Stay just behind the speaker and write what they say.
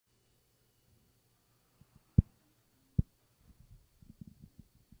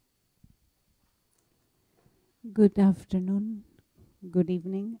Good afternoon, good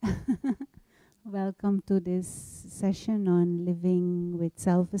evening. Welcome to this session on living with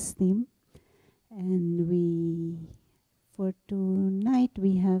self-esteem. And for tonight,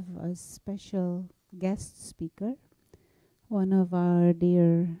 we have a special guest speaker, one of our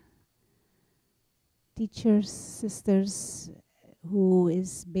dear teachers, sisters, who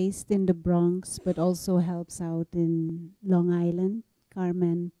is based in the Bronx, but also helps out in Long Island,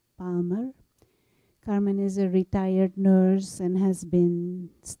 Carmen Palmer. Carmen is a retired nurse and has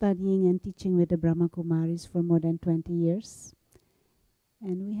been studying and teaching with the Brahma Kumaris for more than 20 years.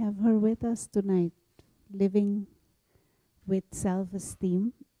 And we have her with us tonight, living with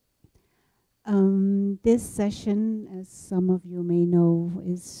self-esteem. This session, as some of you may know,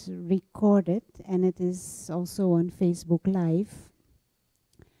 is recorded and it is also on Facebook Live.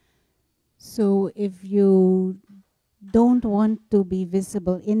 So if you don't want to be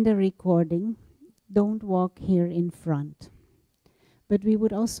visible in the recording, don't walk here in front. But we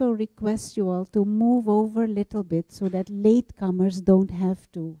would also request you all to move over a little bit so that latecomers don't have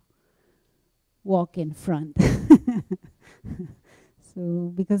to walk in front.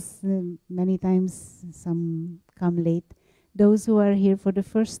 So, because many times some come late. Those who are here for the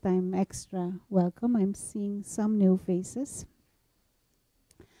first time, extra welcome. I'm seeing some new faces.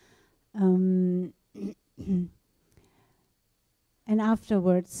 And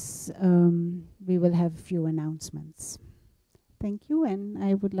afterwards, we will have a few announcements. Thank you, and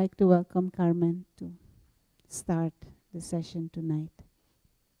I would like to welcome Carmen to start the session tonight.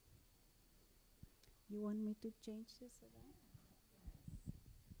 You want me to change this around?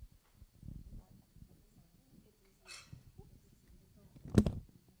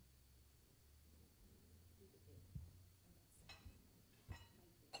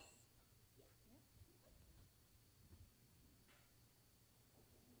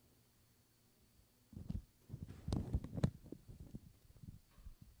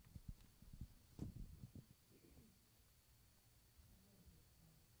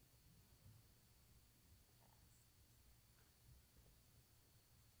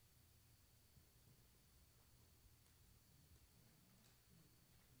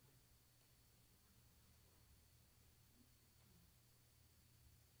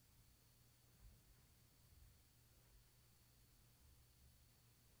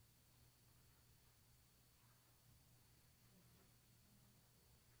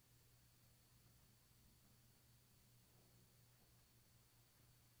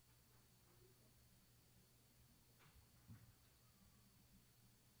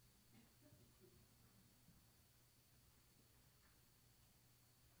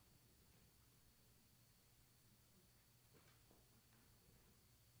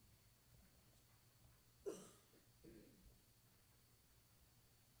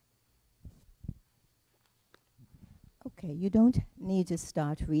 Okay, you don't need to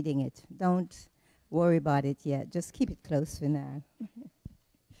start reading it. Don't worry about it yet. Just keep it close for now. Okay.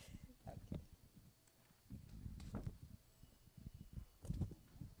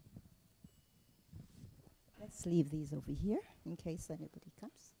 Let's leave these over here in case anybody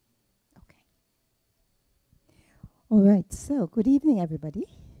comes. Okay. All right, so good evening, everybody.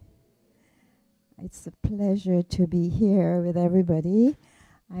 It's a pleasure to be here with everybody.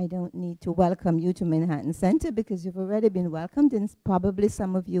 I don't need to welcome you to Manhattan Center because you've already been welcomed, and probably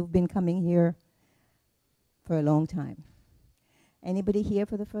some of you have been coming here for a long time. Anybody here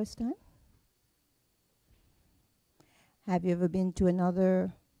for the first time? Have you ever been to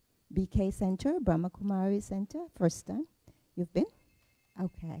another BK Center, Brahma Kumari Center? First time? You've been?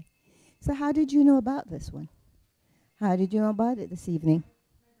 Okay. So how did you know about this one? How did you know about it this evening?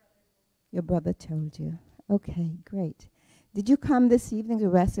 Your brother told you. Okay, great. Did you come this evening, the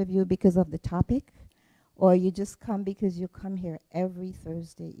rest of you, because of the topic? Or you just come because you come here every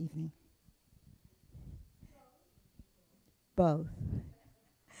Thursday evening? Both.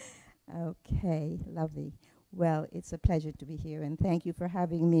 Okay, lovely. Well, it's a pleasure to be here, and thank you for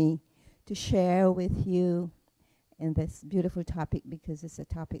having me to share with you in this beautiful topic, because it's a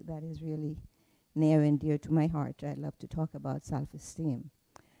topic that is really near and dear to my heart. I love to talk about self-esteem.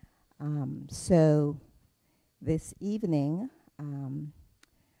 So this evening,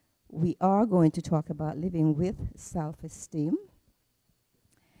 we are going to talk about living with self-esteem,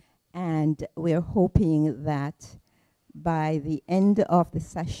 and we're hoping that by the end of the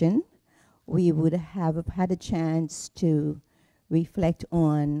session, we would have had a chance to reflect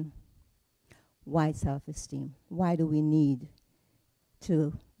on why self-esteem. Why do we need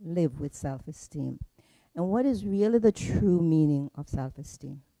to live with self-esteem? And what is really the true meaning of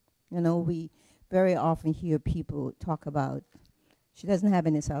self-esteem? You know, we very often hear people talk about, she doesn't have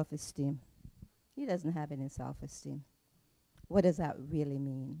any self-esteem. He doesn't have any self-esteem. What does that really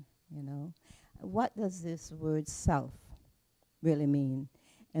mean, you know? What does this word self really mean?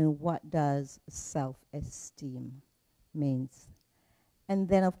 And what does self-esteem means? And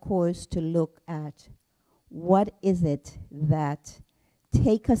then, of course, to look at what is it that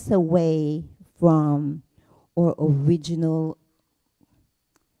take us away from our original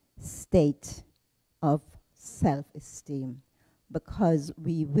state of self-esteem, because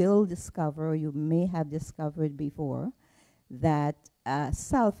we will discover, you may have discovered before, that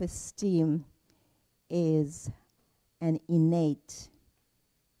self-esteem is an innate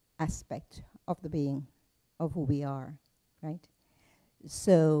aspect of the being, of who we are, right?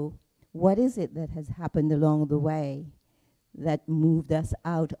 So what is it that has happened along the way that moved us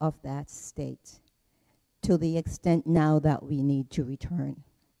out of that state to the extent now that we need to return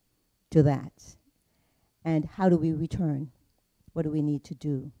to that? And how do we return? What do we need to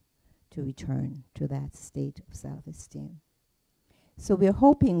do to return to that state of self-esteem? So we're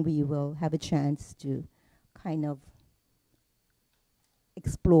hoping we will have a chance to kind of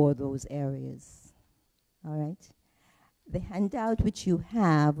explore those areas. All right? The handout which you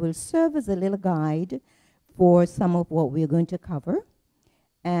have will serve as a little guide for some of what we're going to cover.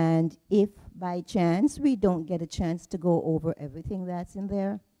 And if by chance we don't get a chance to go over everything that's in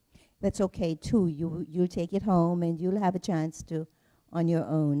there, that's okay too. You'll take it home and you'll have a chance to, on your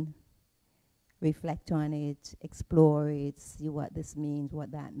own, reflect on it, explore it, see what this means,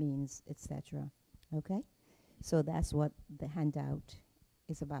 what that means, etc. Okay? So that's what the handout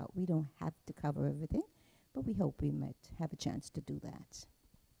is about. We don't have to cover everything, but we hope we might have a chance to do that.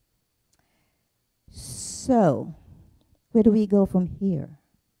 So, where do we go from here?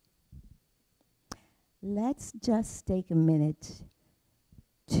 Let's just take a minute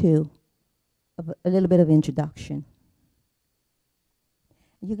to a little bit of introduction.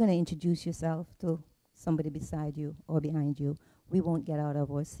 You're going to introduce yourself to somebody beside you or behind you. We won't get out of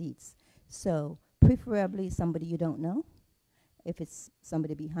our seats. So, preferably somebody you don't know. If it's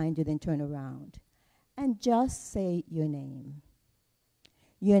somebody behind you, then turn around. And just say your name.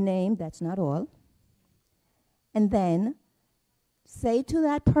 Your name, that's not all. And then say to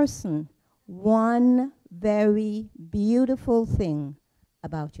that person one very beautiful thing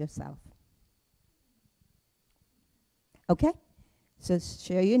about yourself. Okay? So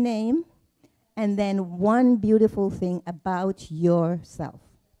share your name and then one beautiful thing about yourself.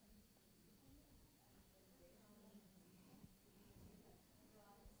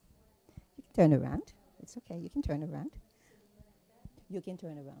 You can turn around. It's okay. You can turn around. You can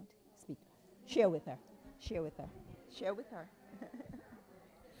turn around. Speak. Share with her. Share with her. Share with her.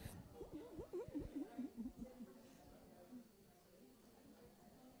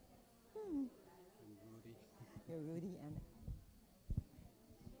 You're Rudy and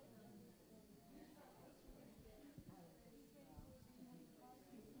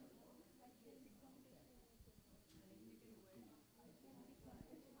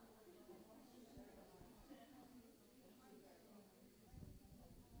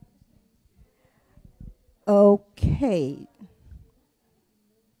okay.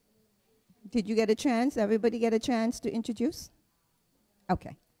 Did you get a chance? Everybody get a chance to introduce?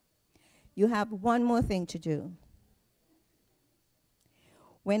 Okay. You have one more thing to do.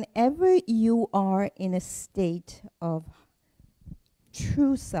 Whenever you are in a state of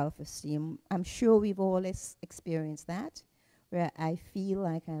true self-esteem, I'm sure we've all experienced that, where I feel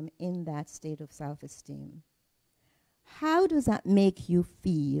like I'm in that state of self-esteem. How does that make you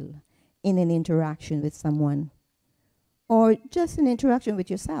feel in an interaction with someone or just an interaction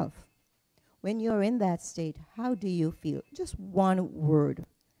with yourself? When you're in that state, how do you feel? Just one word.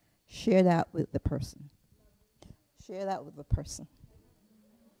 Share that with the person. Share that with the person.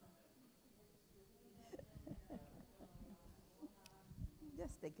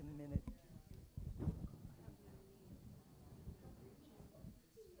 Just take a minute.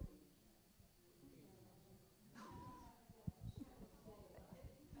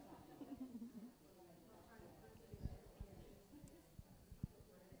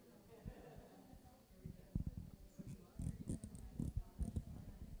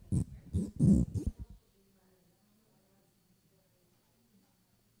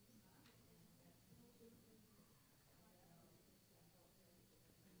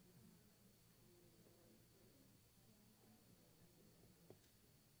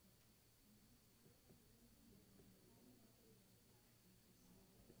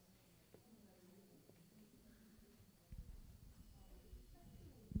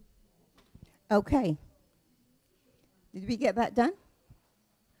 Okay. Did we get that done?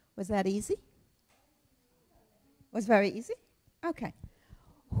 Was that easy? Was very easy? Okay.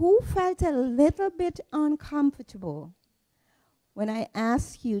 Who felt a little bit uncomfortable when I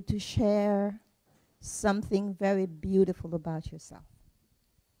asked you to share something very beautiful about yourself?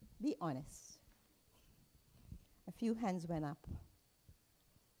 Be honest. A few hands went up.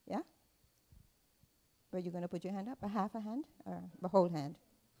 Yeah? Were you going to put your hand up? A half a hand or the whole hand?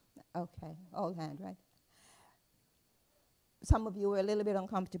 Okay, whole hand, right? Some of you were a little bit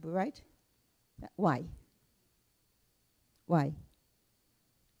uncomfortable, right? Why? Why?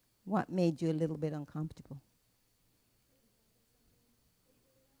 What made you a little bit uncomfortable?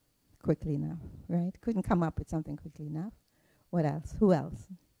 Quickly enough, right? Couldn't come up with something quickly enough. What else? Who else?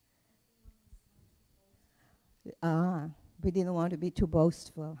 We didn't want to be too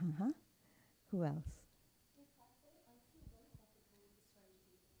boastful. Uh-huh. Who else?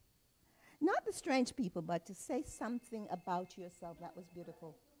 Not the strange people, but to say something about yourself that was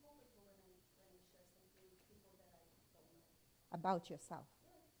beautiful. About yourself.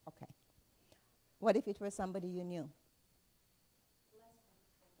 Okay. What if it were somebody you knew?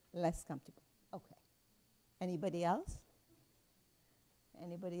 Less comfortable. Okay. Anybody else?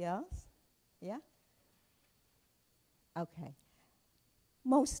 Anybody else? Yeah? Okay.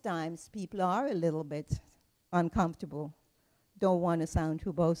 Most times people are a little bit uncomfortable. Don't want to sound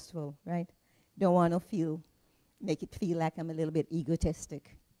too boastful, right? Don't want to make it feel like I'm a little bit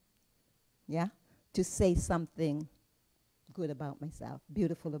egotistic. Yeah? To say something good about myself,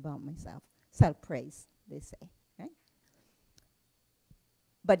 beautiful about myself. Self-praise, they say, right?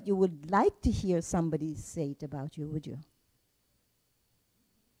 But you would like to hear somebody say it about you, would you?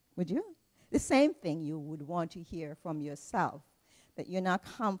 Would you? The same thing you would want to hear from yourself that you're not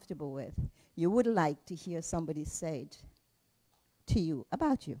comfortable with. You would like to hear somebody say it to you,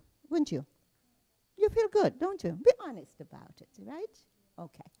 about you, wouldn't you? You feel good, don't you? Be honest about it, right?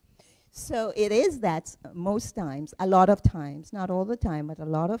 Okay. So it is that most times, a lot of times, not all the time, but a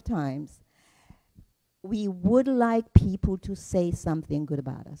lot of times, we would like people to say something good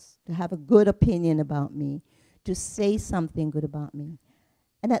about us, to have a good opinion about me, to say something good about me.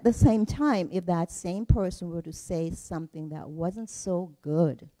 And at the same time, if that same person were to say something that wasn't so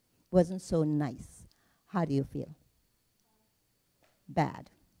good, wasn't so nice, how do you feel? Bad.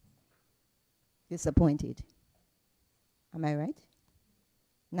 Disappointed. Am I right?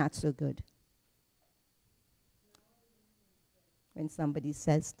 Not so good. When somebody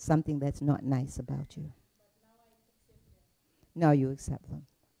says something that's not nice about you. Now you accept them.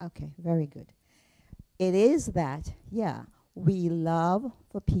 Okay, very good. It is that, yeah, we love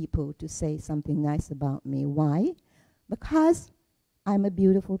for people to say something nice about me. Why? Because I'm a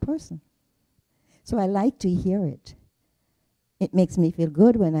beautiful person. So I like to hear it. It makes me feel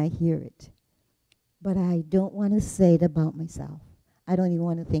good when I hear it. But I don't want to say it about myself. I don't even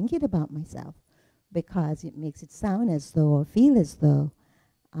want to think it about myself because it makes it sound as though or feel as though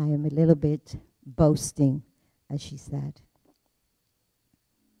I am a little bit boasting, as she said.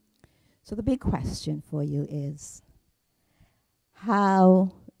 So the big question for you is,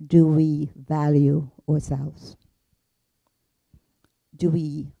 how do we value ourselves? Do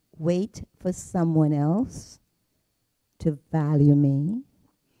we wait for someone else to value me,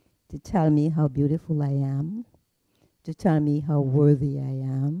 to tell me how beautiful I am, to tell me how worthy I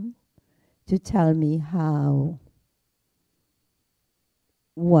am, to tell me how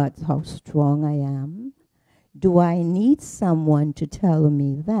strong I am? Do I need someone to tell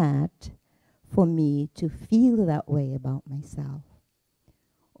me that for me to feel that way about myself?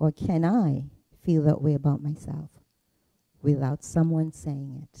 Or can I feel that way about myself without someone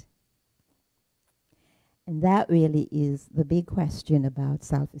saying it? And that really is the big question about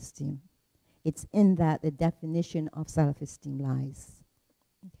self-esteem. It's in that the definition of self-esteem lies.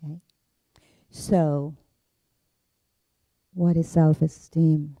 Okay? So, what is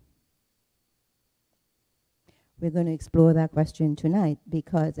self-esteem? We're going to explore that question tonight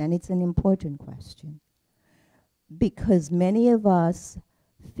and it's an important question. Because many of us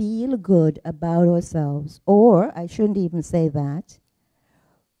feel good about ourselves, or I shouldn't even say that,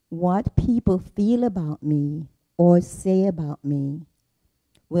 what people feel about me or say about me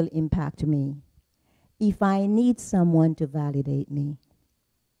will impact me if I need someone to validate me.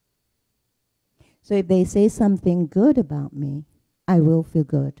 So if they say something good about me, I will feel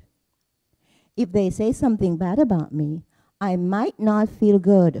good. If they say something bad about me, I might not feel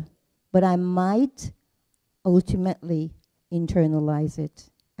good, but I might ultimately internalize it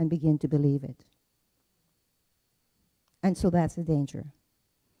and begin to believe it. And so that's the danger,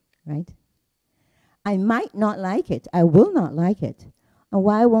 right? I might not like it. I will not like it. And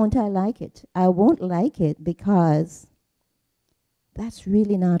why won't I like it? I won't like it because that's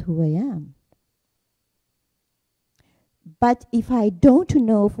really not who I am. But if I don't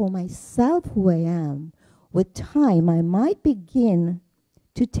know for myself who I am, with time I might begin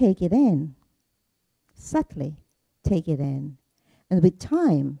to take it in, subtly take it in. And with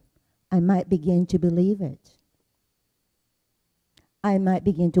time, I might begin to believe it. I might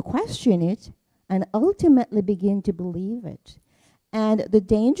begin to question it and ultimately begin to believe it. And the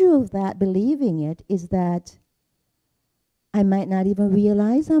danger of that believing it is that I might not even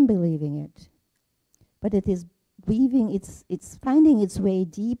realize I'm believing it. But it is it's finding its way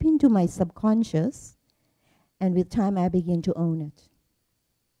deep into my subconscious, and with time I begin to own it.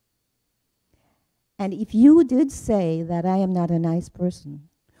 And if you did say that I am not a nice person,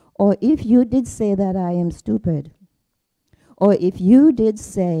 or if you did say that I am stupid, or if you did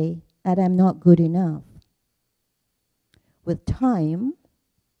say that I'm not good enough, with time,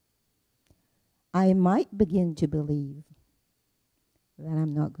 I might begin to believe that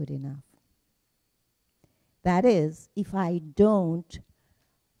I'm not good enough. That is, if I don't,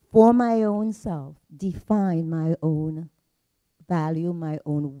 for my own self, define my own value, my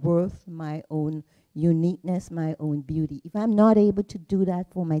own worth, my own uniqueness, my own beauty. If I'm not able to do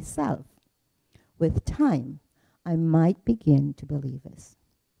that for myself, with time, I might begin to believe this.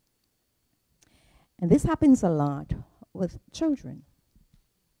 And this happens a lot with children.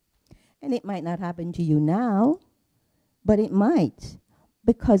 And it might not happen to you now, but it might.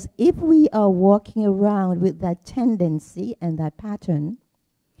 Because if we are walking around with that tendency and that pattern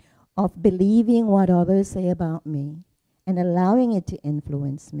of believing what others say about me and allowing it to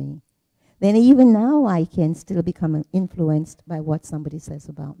influence me, then even now I can still become influenced by what somebody says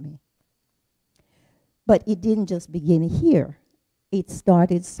about me. But it didn't just begin here. It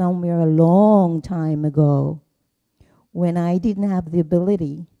started somewhere a long time ago when I didn't have the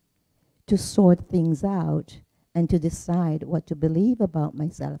ability to sort things out and to decide what to believe about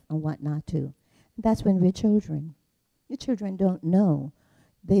myself and what not to. That's when we're children. Your children don't know.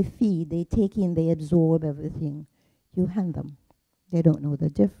 They feed, they take in, they absorb everything. You hand them. They don't know the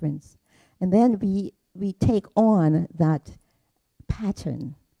difference. And then we take on that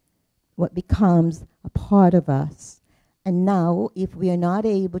pattern, what becomes a part of us. And now, if we are not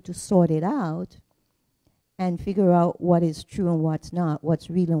able to sort it out and figure out what is true and what's not, what's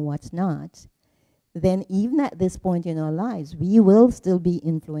real and what's not, then even at this point in our lives, we will still be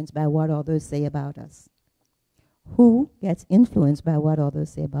influenced by what others say about us. Who gets influenced by what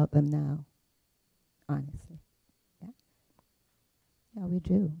others say about them now? Honestly. Yeah, yeah, we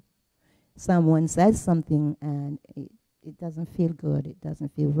do. Someone says something and it doesn't feel good, it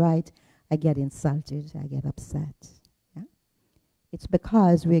doesn't feel right. I get insulted, I get upset. Yeah? It's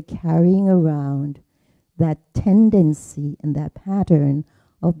because we're carrying around that tendency and that pattern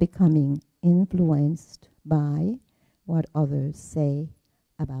of becoming influenced by what others say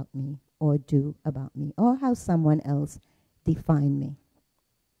about me or do about me or how someone else define me.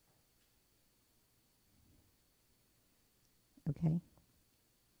 Okay?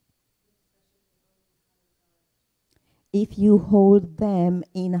 If you hold them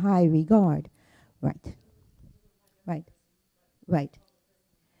in high regard, right, right, right,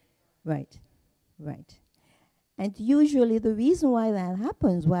 right, right. And usually the reason why that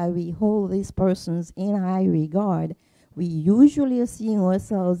happens, why we hold these persons in high regard, we usually are seeing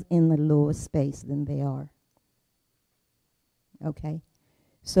ourselves in the lower space than they are. Okay?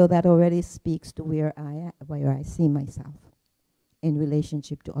 So that already speaks to where I see myself in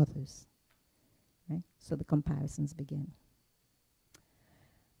relationship to others. Right? So the comparisons begin.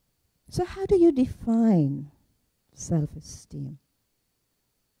 So how do you define self-esteem?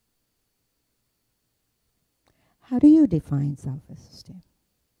 How do you define self-esteem?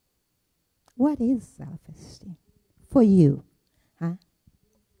 What is self-esteem for you? Huh?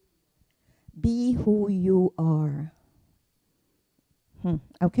 Be who you are.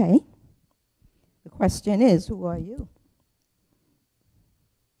 Okay. The question is, who are you?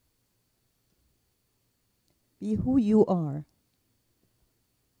 Be who you are.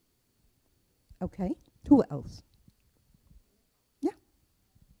 Okay. Who else? Yeah.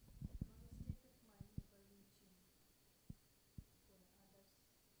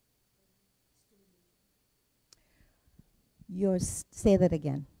 Say that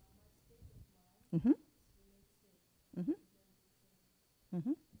again. Mm-hmm. Mm-hmm.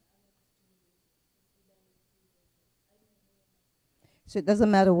 Mm-hmm. So it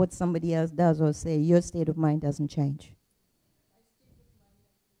doesn't matter what somebody else does or say, your state of mind doesn't change.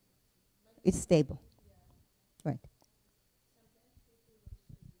 It's stable. Right.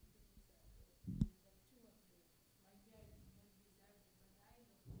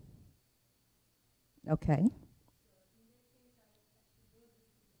 Okay.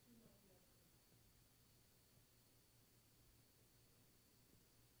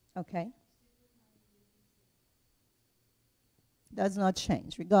 Okay. Does not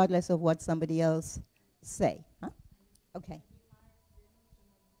change, regardless of what somebody else say. Huh? Okay.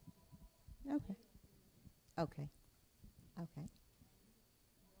 Okay. Okay. Okay.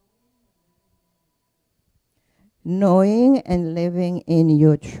 Knowing and living in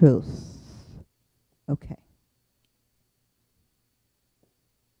your truth. Okay.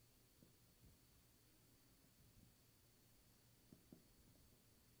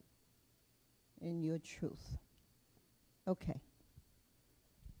 In your truth. Okay.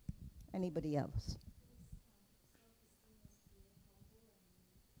 Anybody else?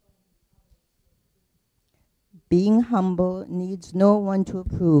 Being humble needs no one to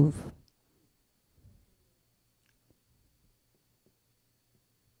approve.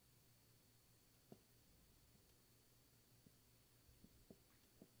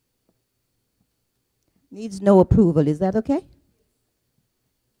 Needs no approval. Is that okay?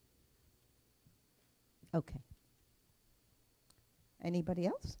 Okay. Anybody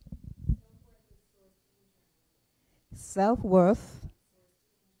else? Self-worth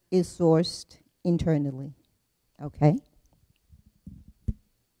is sourced internally. Okay.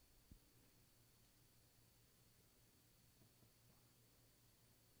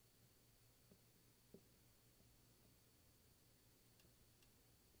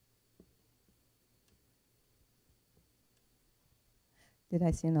 Did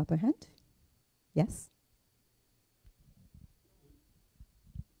I see another hand? Yes?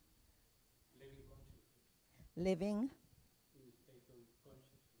 Living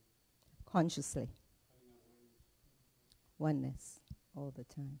consciously. Oneness all the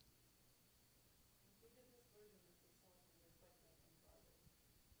time.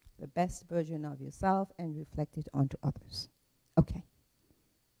 The best version of yourself and reflect it onto others. Okay.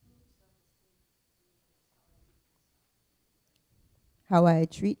 How I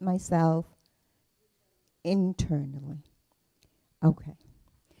treat myself internally. Okay.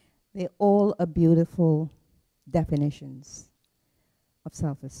 They all are beautiful definitions of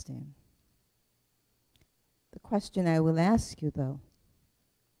self-esteem. The question I will ask you, though,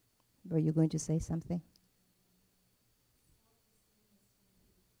 were you going to say something?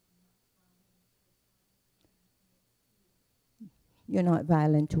 You're not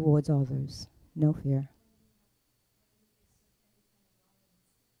violent towards others. No fear.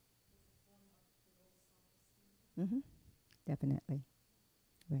 Mm-hmm. Definitely.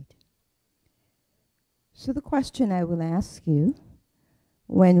 Right. So the question I will ask you,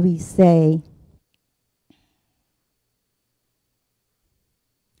 when we say,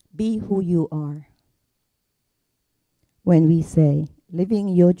 be who you are, when we say, living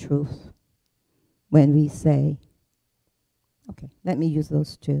your truth, when we say, okay, let me use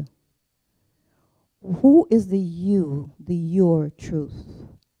those two. Who is the you, the your truth?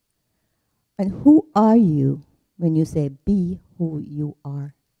 And who are you when you say, be who you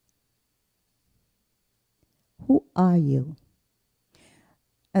are? Who are you?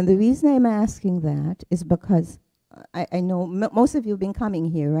 And the reason I'm asking that is because I know most of you have been coming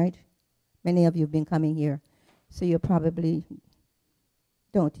here, right? Many of you have been coming here. So you probably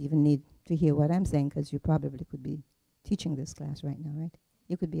don't even need to hear what I'm saying, because you probably could be teaching this class right now, right?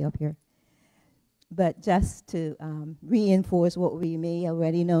 You could be up here. But just to reinforce what we may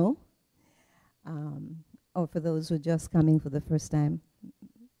already know, or for those who are just coming for the first time,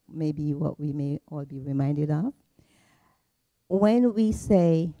 maybe what we may all be reminded of. When we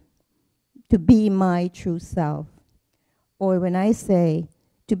say to be my true self, or when I say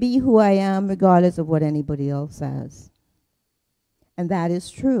to be who I am regardless of what anybody else says, and that is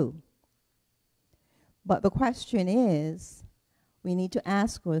true. But the question is, we need to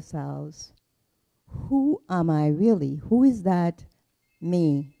ask ourselves, who am I really? Who is that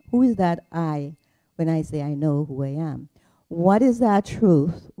me? Who is that I when I say I know who I am? What is that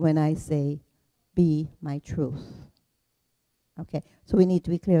truth when I say be my truth? Okay, so we need to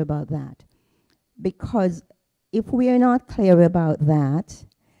be clear about that. Because if we are not clear about that,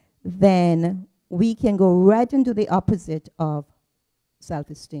 then we can go right into the opposite of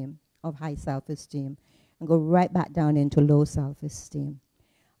self-esteem, of high self-esteem, and go right back down into low self-esteem.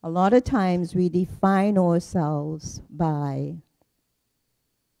 A lot of times we define ourselves by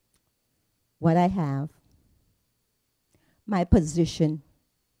what I have, my position,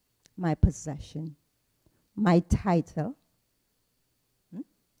 my possession, my title,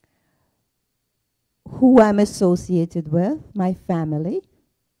 who I'm associated with, my family,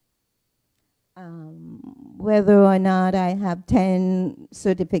 whether or not I have 10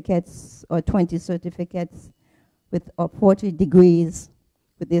 certificates or 20 certificates with or 40 degrees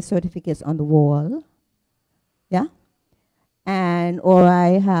with their certificates on the wall, yeah? and or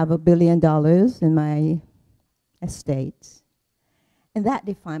I have $1 billion in my estate. And that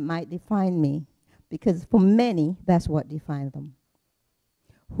might define me, because for many, that's what defines them.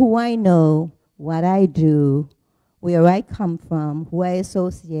 Who I know, what I do, where I come from, who I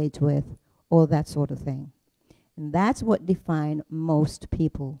associate with, all that sort of thing. And that's what defines most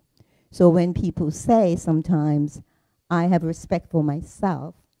people. So when people say sometimes, I have respect for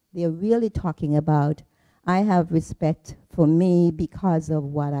myself, they're really talking about, I have respect for me because of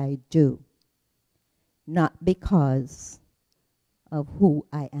what I do, not because of who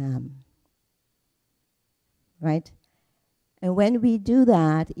I am. Right? And when we do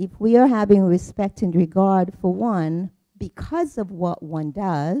that, if we are having respect and regard for one because of what one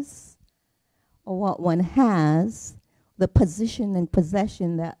does or what one has, the position and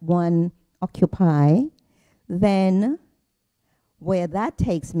possession that one occupy, then where that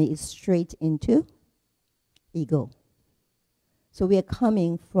takes me is straight into ego. So we are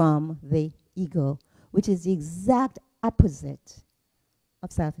coming from the ego, which is the exact opposite of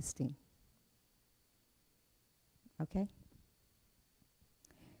self-esteem. Okay?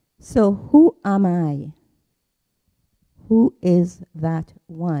 So who am I? Who is that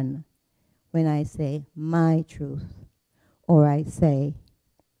one when I say my truth, or I say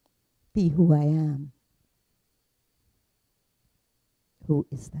be who I am? Who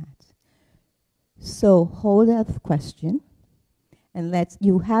is that? So hold that question, and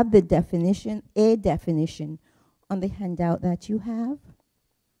you have the definition, a definition on the handout that you have.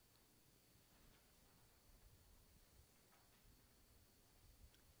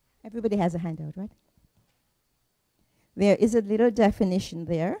 Everybody has a handout, right? There is a little definition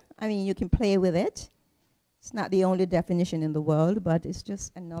there. I mean, you can play with it. It's not the only definition in the world, but it's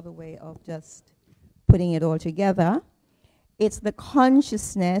just another way of just putting it all together. It's the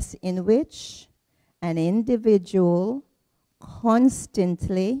consciousness in which an individual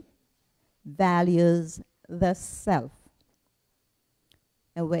constantly values the self.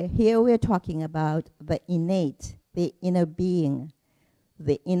 And we're talking about the innate, the inner being,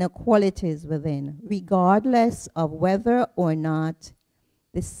 the inner qualities within, regardless of whether or not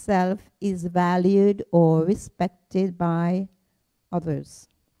the self is valued or respected by others.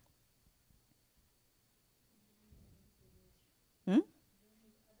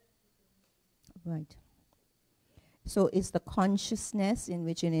 Right. So it's the consciousness in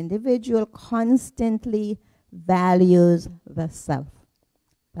which an individual constantly values the self,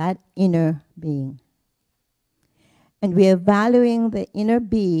 that inner being. And we are valuing the inner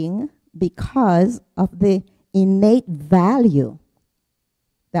being because of the innate value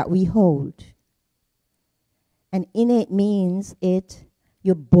that we hold. And innate means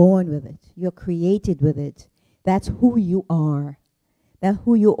you're born with it, you're created with it. That's who you are. That's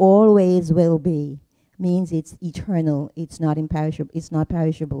who you always will be. Means it's eternal, it's not imperishable, it's not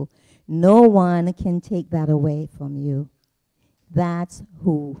perishable. No one can take that away from you. That's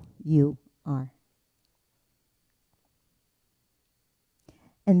who you are.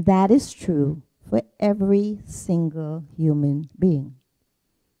 And that is true for every single human being.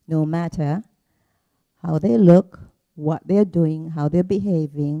 No matter how they look, what they're doing, how they're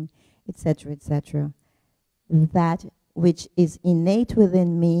behaving, etc., etc. That which is innate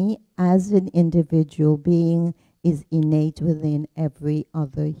within me as an individual being is innate within every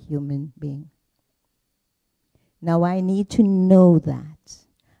other human being. Now I need to know that.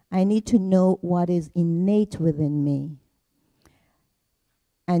 I need to know what is innate within me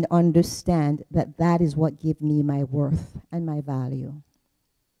and understand that that is what gives me my worth and my value.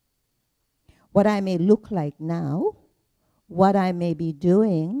 What I may look like now, what I may be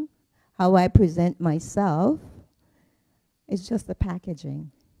doing, how I present myself, it's just the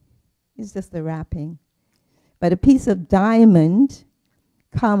packaging. It's just the wrapping. But a piece of diamond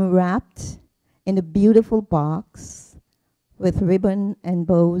come wrapped in a beautiful box with ribbon and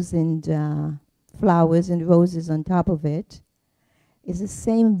bows and flowers and roses on top of it is the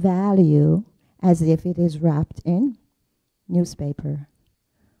same value as if it is wrapped in newspaper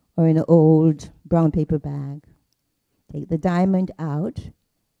or in an old brown paper bag. Take the diamond out,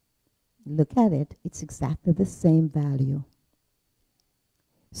 look at it, it's exactly the same value.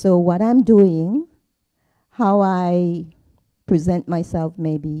 So what I'm doing, how I present myself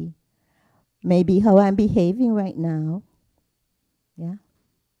maybe how I'm behaving right now, yeah,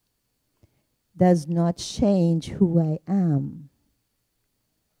 does not change who I am.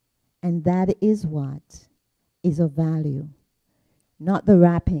 And that is what is of value, not the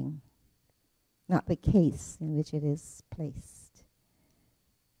wrapping, not the case in which it is placed.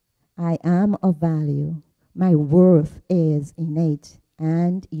 I am of value. My worth is innate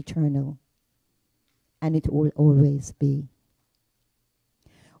and eternal, and it will always be.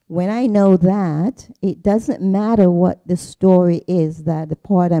 When I know that, it doesn't matter what the story is, that the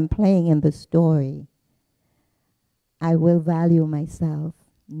part I'm playing in the story, I will value myself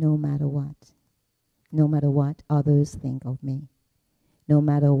no matter what. No matter what others think of me. No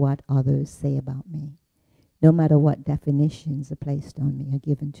matter what others say about me. No matter what definitions are placed on me, are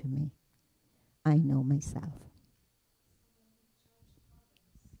given to me. I know myself.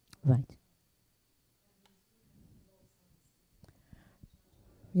 Right.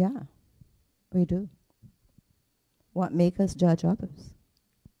 Yeah, we do. What makes us judge others?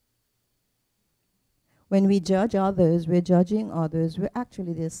 When we judge others, we're judging others. We're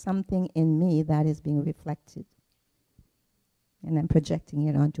actually, there's something in me that is being reflected. And I'm projecting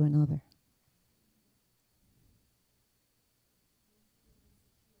it onto another.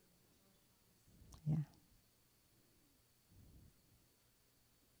 Yeah.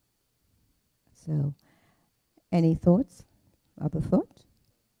 So, any thoughts? Other thoughts?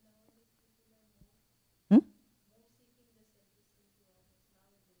 Hmm?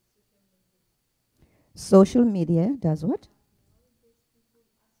 Social media does what?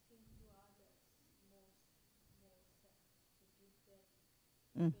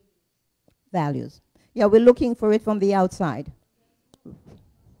 Mm. Values. Yeah, we're looking for it from the outside.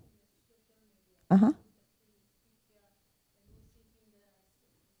 Uh-huh.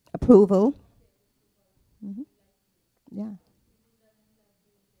 Approval. Hmm. Yeah,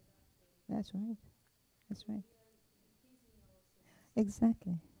 that's right. That's right.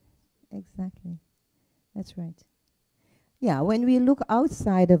 Exactly. Exactly. That's right. Yeah, when we look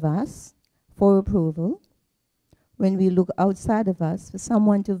outside of us for approval, when we look outside of us for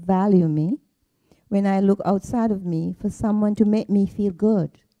someone to value me, when I look outside of me for someone to make me feel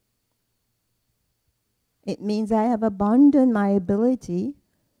good, it means I have abandoned my ability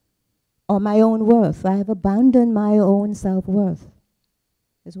or my own worth. I have abandoned my own self-worth,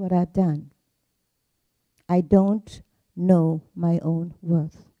 is what I've done. I don't know my own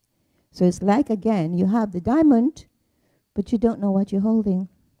worth. So it's like, again, you have the diamond, but you don't know what you're holding.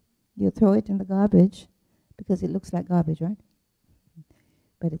 You throw it in the garbage because it looks like garbage, right?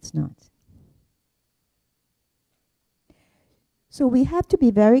 But it's not. So we have to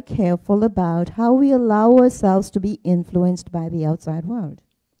be very careful about how we allow ourselves to be influenced by the outside world.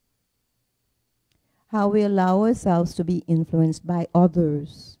 How we allow ourselves to be influenced by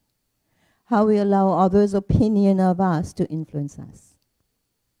others. How we allow others' opinion of us to influence us.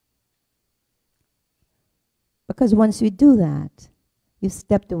 Because once you do that, you've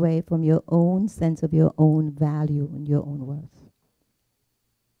stepped away from your own sense of your own value and your own worth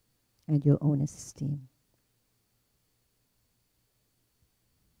and your own esteem.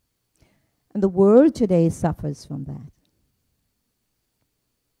 And the world today suffers from that.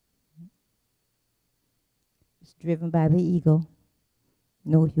 It's driven by the ego,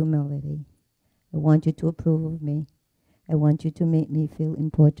 no humility. I want you to approve of me. I want you to make me feel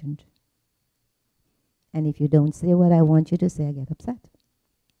important. And if you don't say what I want you to say, I get upset.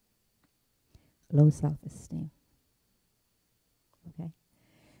 Low self-esteem. Okay?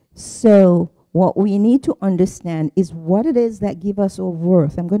 So what we need to understand is what it is that give us our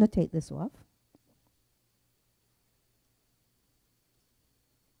worth. I'm going to take this off.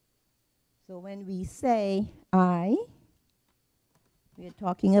 So when we say I, we are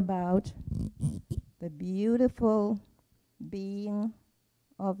talking about the beautiful being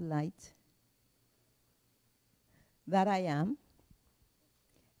of light that I am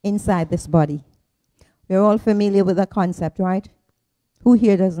inside this body. We're all familiar with that concept, right? Who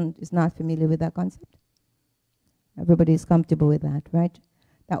here is not familiar with that concept? Everybody is comfortable with that, right?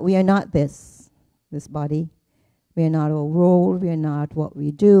 That we are not this body. We are not our role. We are not what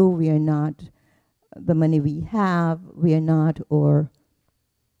we do. We are not the money we have. We are not our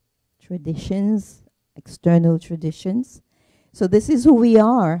traditions, external traditions. So this is who we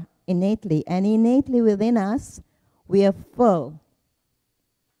are innately. And innately within us, we are full.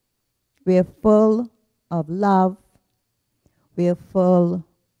 We are full of love. We are full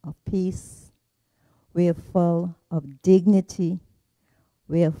of peace. We are full of dignity.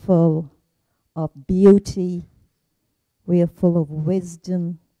 We are full of beauty. We are full of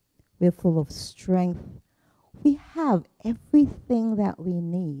wisdom. We are full of strength. We have everything that we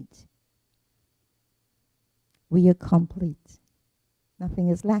need. We are complete. Nothing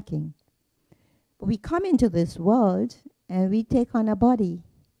is lacking. But we come into this world and we take on a body.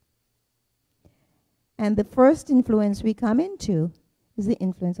 And the first influence we come into is the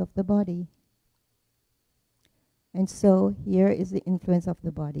influence of the body. And so here is the influence of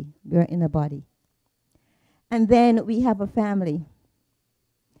the body. We are in a body. And then we have a family.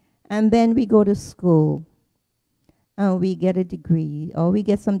 And then we go to school. and we get a degree, or we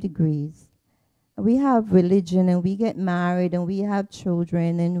get some degrees. We have religion, and we get married, and we have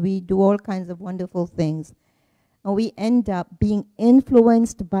children, and we do all kinds of wonderful things. And we end up being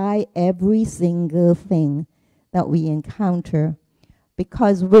influenced by every single thing that we encounter.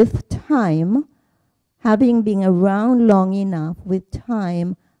 Because with time, having been around long enough, with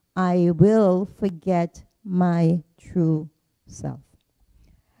time, I will forget my true self.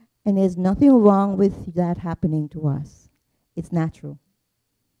 And there's nothing wrong with that happening to us. It's natural.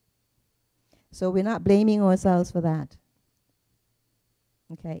 So we're not blaming ourselves for that.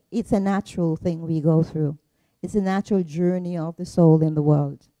 Okay? It's a natural thing we go through. It's a natural journey of the soul in the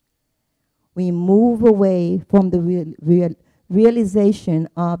world. We move away from the realization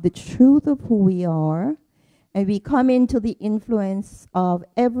of the truth of who we are, and we come into the influence of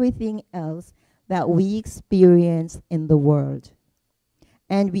everything else that we experience in the world.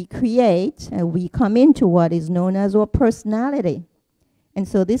 And we create, and we come into what is known as our personality. And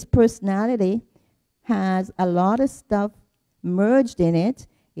so this personality has a lot of stuff merged in it.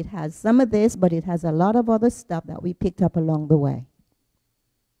 It has some of this, but it has a lot of other stuff that we picked up along the way.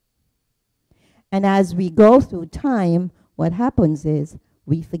 And as we go through time, what happens is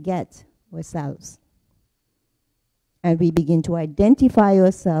we forget ourselves. And we begin to identify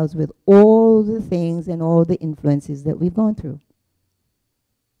ourselves with all the things and all the influences that we've gone through.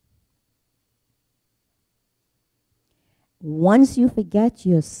 Once you forget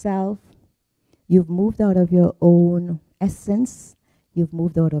yourself, you've moved out of your own essence, you've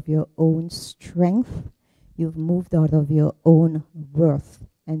moved out of your own strength, you've moved out of your own worth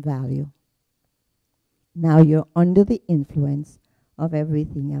and value. Now you're under the influence of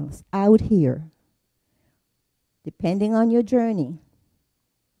everything else out here. Depending on your journey,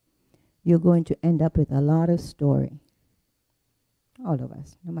 you're going to end up with a lot of story. All of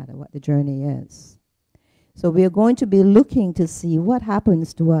us, no matter what the journey is. So we're going to be looking to see what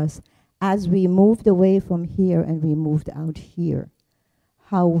happens to us as we moved away from here and we moved out here.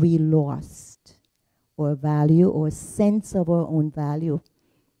 How we lost our value, or sense of our own value,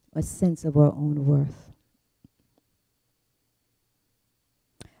 a sense of our own worth.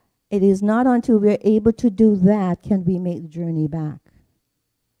 It is not until we're able to do that can we make the journey back.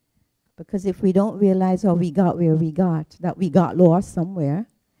 Because if we don't realize how we got where we got, that we got lost somewhere,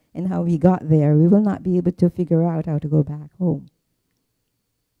 and how we got there, we will not be able to figure out how to go back home.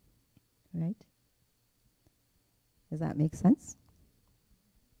 Right? Does that make sense?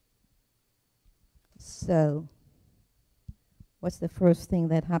 So, what's the first thing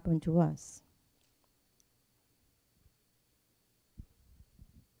that happened to us?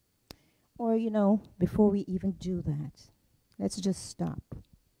 Or, you know, before we even do that, let's just stop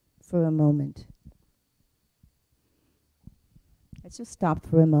for a moment. Let's just stop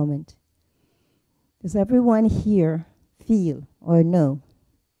for a moment. Does everyone here feel or know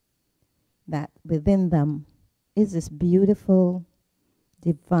that within them is this beautiful,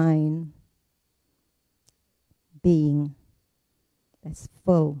 divine being that's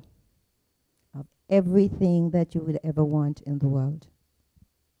full of everything that you would ever want in the world?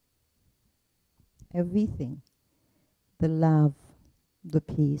 Everything. The love, the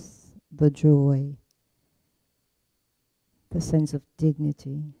peace, the joy, the sense of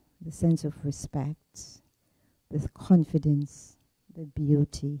dignity, the sense of respect, the confidence, the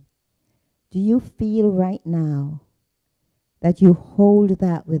beauty. Do you feel right now that you hold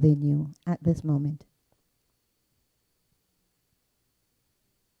that within you at this moment?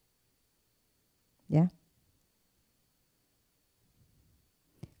 Yeah?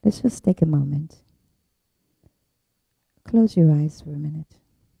 Let's just take a moment. Close your eyes for a minute.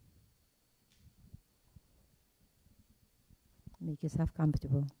 Make yourself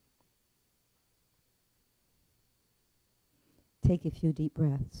comfortable. Take a few deep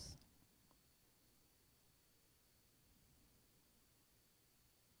breaths.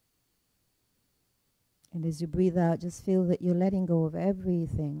 And as you breathe out, just feel that you're letting go of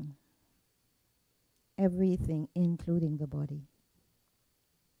everything. Everything, including the body.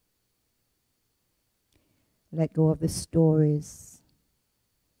 Let go of the stories,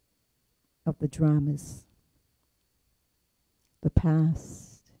 of the dramas, the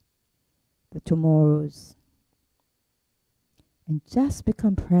past, the tomorrows, and just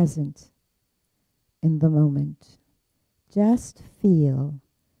become present in the moment. Just feel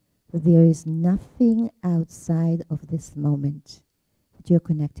that there is nothing outside of this moment that you're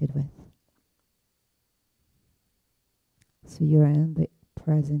connected with. So you're in the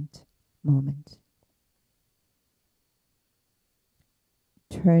present moment.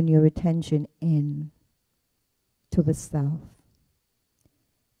 Turn your attention in to the self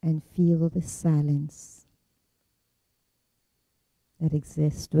and feel the silence that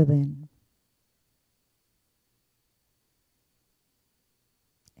exists within.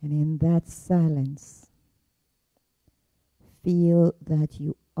 And in that silence, feel that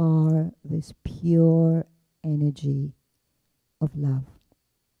you are this pure energy of love.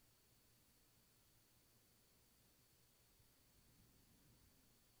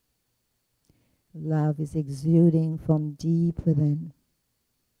 Love is exuding from deep within.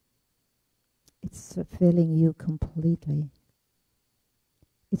 It's filling you completely.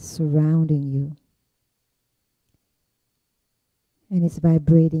 It's surrounding you. And it's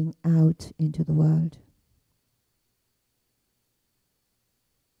vibrating out into the world.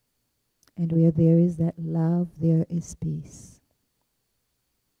 And where there is that love, there is peace.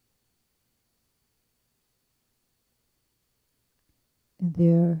 And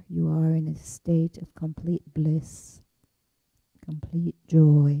there you are in a state of complete bliss, complete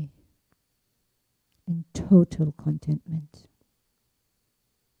joy, and total contentment.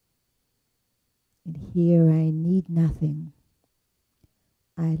 And here I need nothing.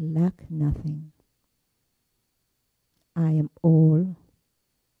 I lack nothing. I am all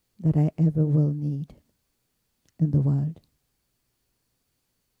that I ever will need in the world.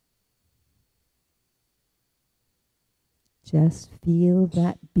 Just feel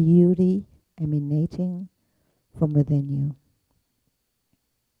that beauty emanating from within you.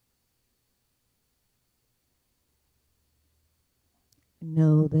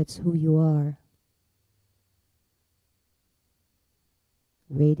 Know that's who you are.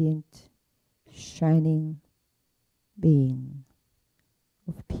 Radiant, shining being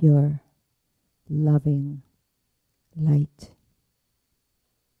of pure, loving light,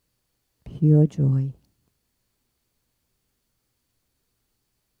 pure joy.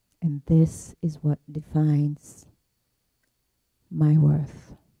 And this is what defines my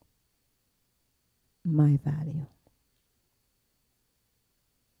worth, my value.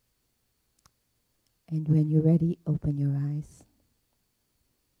 And when you're ready, open your eyes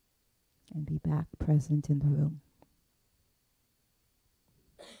and be back present in the room.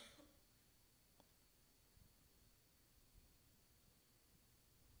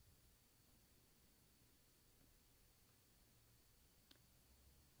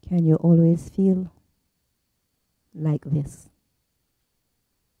 Can you always feel like this?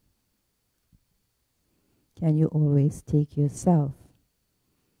 Can you always take yourself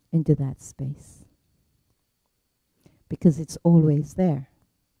into that space? Because it's always there.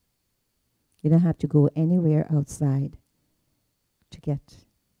 You don't have to go anywhere outside to get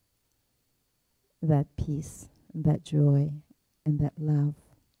that peace, and that joy, and that love.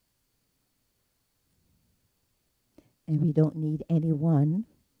 And we don't need anyone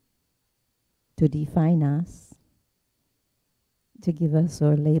to define us, to give us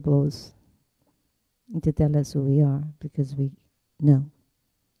our labels, and to tell us who we are, because we know.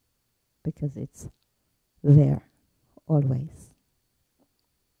 Because it's there, always.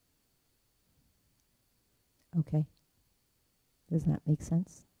 Okay? Does that make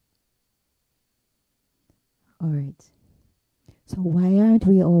sense? All right. So why aren't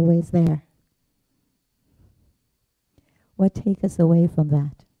we always there? What takes us away from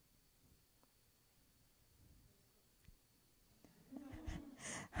that?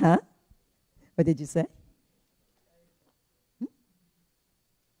 Huh? What did you say?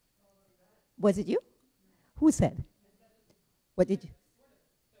 Was it you? Who said? What did you?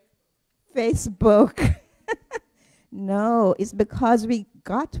 Facebook. No, it's because we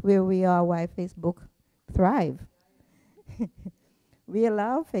got where we are why Facebook thrive. We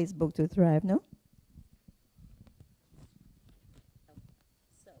allow Facebook to thrive, no?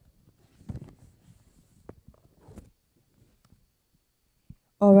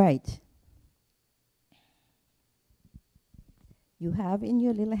 All right. You have in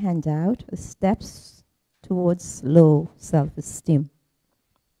your little handout the steps towards low self-esteem.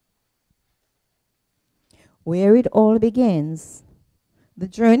 Where it all begins, the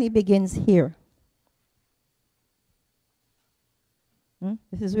journey begins here.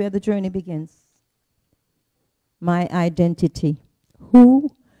 This is where the journey begins. My identity. Who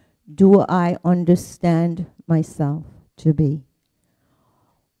do I understand myself to be?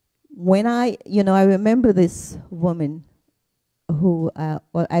 When I remember this woman who,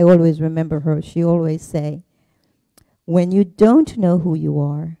 well, I always remember her. She always say, when you don't know who you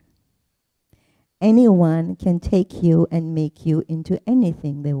are, anyone can take you and make you into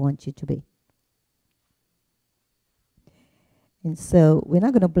anything they want you to be. And so we're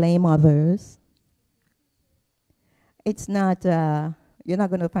not going to blame others. It's not, you're not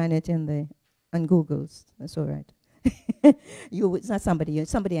going to find it on Google's. That's all right. It's not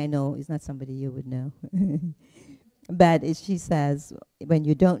somebody I know. It's not somebody you would know. But she says, when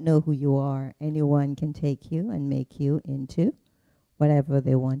you don't know who you are, anyone can take you and make you into whatever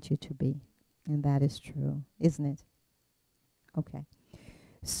they want you to be. And that is true, isn't it? Okay.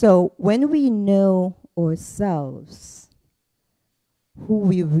 So when we know ourselves, who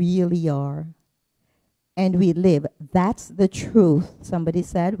we really are, and we live, that's the truth. Somebody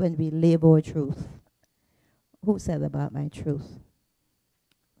said, when we live our truth. Who said about my truth?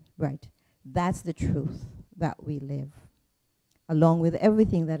 Right. That's the truth that we live, along with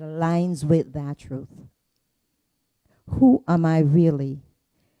everything that aligns with that truth. Who am I really?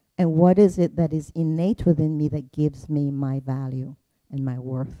 And what is it that is innate within me that gives me my value and my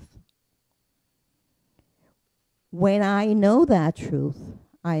worth? When I know that truth,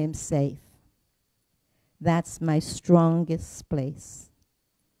 I am safe. That's my strongest place.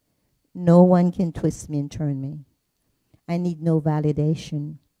 No one can twist me and turn me. I need no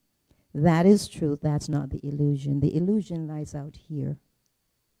validation. That is truth. That's not the illusion. The illusion lies out here.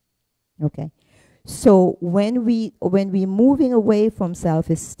 Okay. So when we're moving away from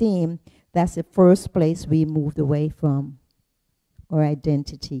self-esteem, that's the first place we moved away from, our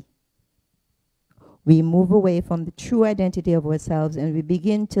identity. We move away from the true identity of ourselves, and we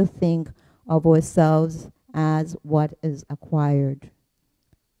begin to think of ourselves as what is acquired,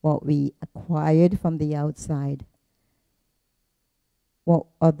 what we acquired from the outside, what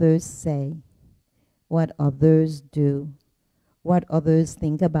others say, what others do, what others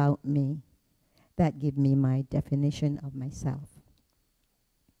think about me, that give me my definition of myself.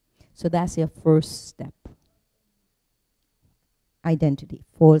 So that's your first step. Identity,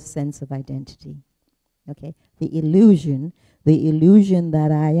 false sense of identity. Okay, the illusion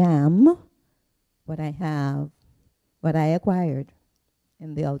that I am what I have, what I acquired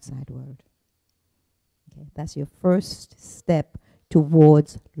in the outside world. Okay, that's your first step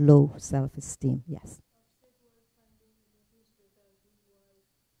towards low self-esteem. Yes.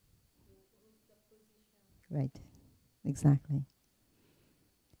 Right, exactly.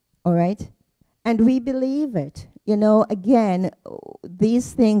 All right, and we believe it. You know, again,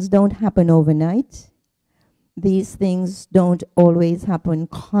 these things don't happen overnight. These things don't always happen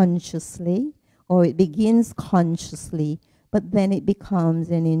consciously, or it begins consciously, but then it becomes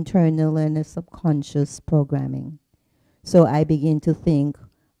an internal and a subconscious programming. So I begin to think,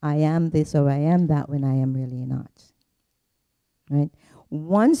 I am this or I am that, when I am really not. Right?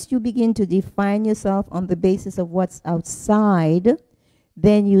 Once you begin to define yourself on the basis of what's outside,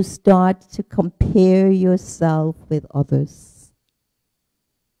 then you start to compare yourself with others.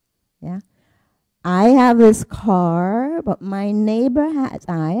 Yeah? I have this car, but my neighbor has,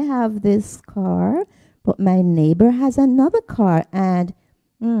 I have this car, but my neighbor has another car, and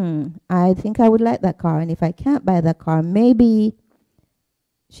I think I would like that car, and if I can't buy that car, maybe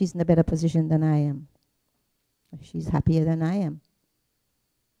she's in a better position than I am. She's happier than I am.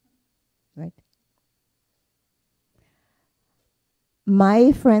 Right?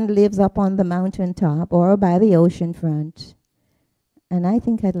 My friend lives up on the mountaintop or by the ocean front, and I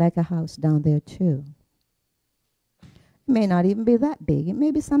think I'd like a house down there too. It may not even be that big. It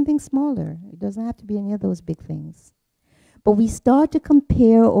may be something smaller. It doesn't have to be any of those big things. But we start to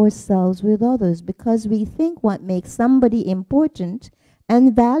compare ourselves with others because we think what makes somebody important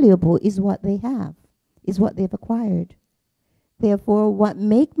and valuable is what they have, is what they've acquired. Therefore, what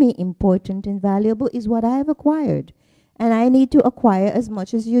makes me important and valuable is what I have acquired. And I need to acquire as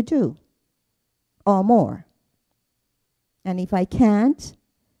much as you do, or more. And if I can't,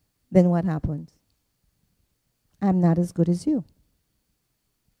 then what happens? I'm not as good as you.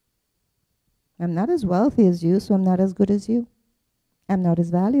 I'm not as wealthy as you, so I'm not as good as you. I'm not as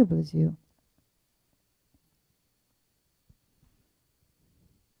valuable as you.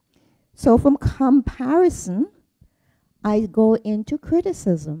 So from comparison, I go into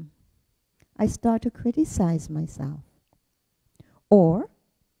criticism. I start to criticize myself. Or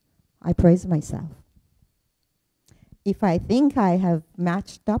I praise myself. If I think I have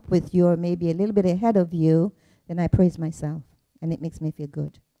matched up with you or maybe a little bit ahead of you, then I praise myself, and it makes me feel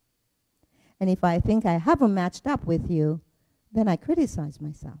good. And if I think I haven't matched up with you, then I criticize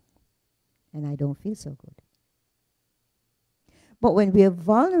myself, and I don't feel so good. But when we are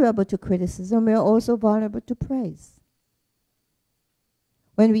vulnerable to criticism, we are also vulnerable to praise.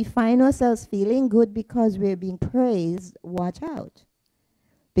 When we find ourselves feeling good because we're being praised, watch out.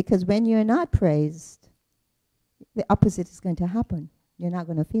 Because when you're not praised, the opposite is going to happen. You're not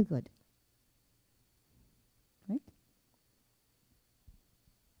going to feel good. Right?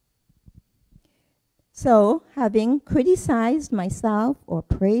 So, having criticized myself or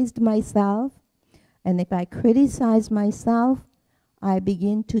praised myself, and if I criticize myself, I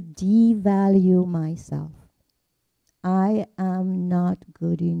begin to devalue myself. I am not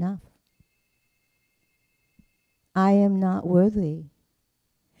good enough. I am not worthy.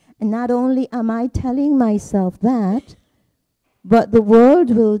 And not only am I telling myself that, but the world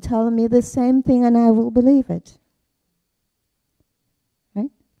will tell me the same thing and I will believe it.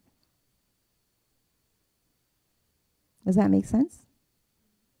 Right? Does that make sense?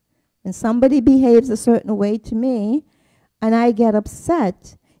 When somebody behaves a certain way to me and I get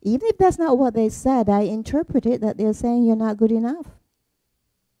upset, even if that's not what they said, I interpret it that they're saying you're not good enough.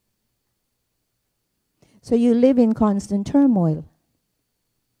 So you live in constant turmoil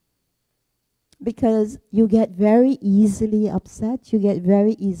because you get very easily upset, you get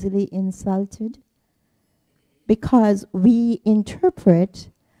very easily insulted because we interpret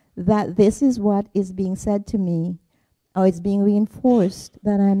that this is what is being said to me, or it's being reinforced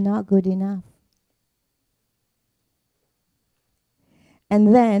that I'm not good enough.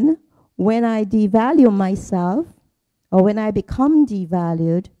 And then when I devalue myself, or when I become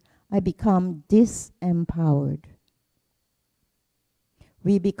devalued, I become disempowered.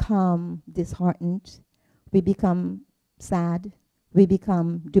 We become disheartened, we become sad, we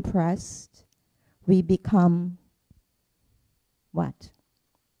become depressed, we become what?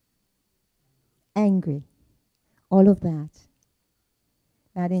 Angry. All of that.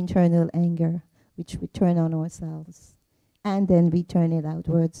 That internal anger, which we turn on ourselves. And then we turn it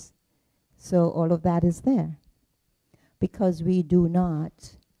outwards. So all of that is there. Because we do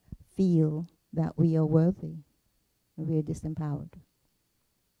not feel that we are worthy. We are disempowered.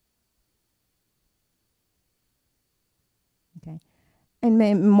 Okay.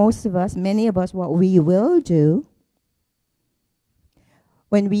 And most of us, many of us, what we will do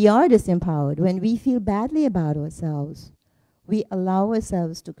when we are disempowered, when we feel badly about ourselves, we allow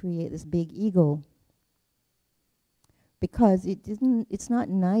ourselves to create this big ego. Because it's not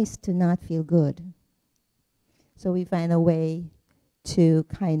nice to not feel good. So we find a way to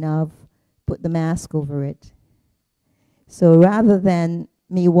kind of put the mask over it. So rather than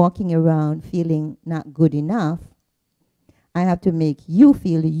me walking around feeling not good enough, I have to make you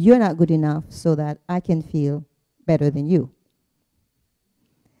feel you're not good enough so that I can feel better than you.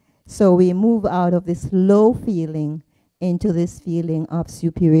 So we move out of this low feeling into this feeling of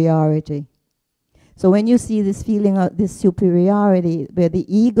superiority. So when you see this feeling of this superiority where the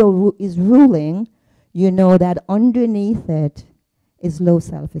ego is ruling, you know that underneath it is low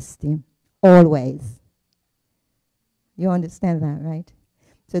self-esteem, always. You understand that, right?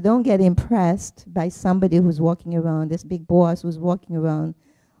 So don't get impressed by somebody who's walking around, this big boss who's walking around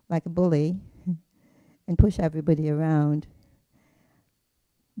like a bully and push everybody around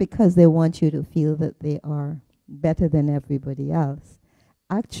because they want you to feel that they are better than everybody else.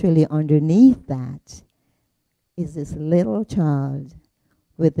 Actually, underneath that is this little child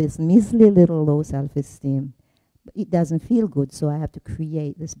with this measly little low self-esteem. It doesn't feel good, so I have to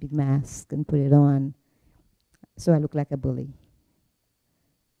create this big mask and put it on so I look like a bully.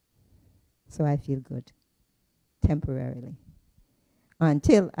 So I feel good, temporarily,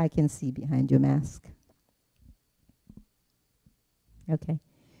 until I can see behind your mask. Okay.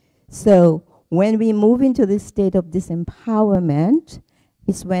 So when we move into this state of disempowerment,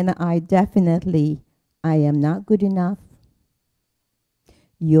 it's when I am not good enough.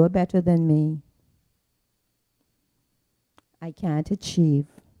 You're better than me. I can't achieve.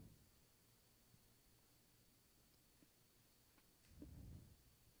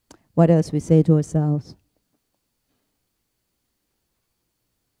 What else we say to ourselves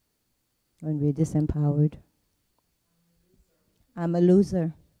when we're disempowered? I'm a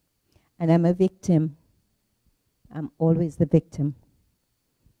loser, and I'm a victim. I'm always the victim.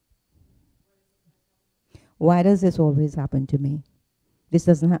 Why does this always happen to me? This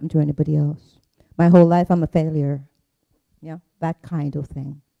doesn't happen to anybody else. My whole life I'm a failure. Yeah, that kind of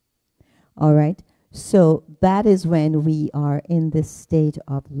thing. All right? So that is when we are in this state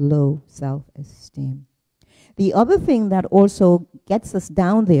of low self-esteem. The other thing that also gets us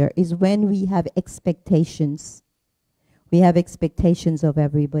down there is when we have expectations. We have expectations of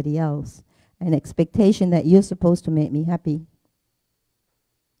everybody else. An expectation that you're supposed to make me happy.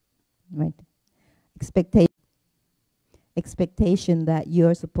 Right? Expectation that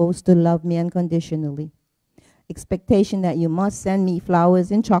you're supposed to love me unconditionally. Expectation that you must send me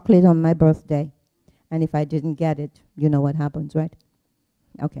flowers and chocolate on my birthday. And if I didn't get it, you know what happens, right?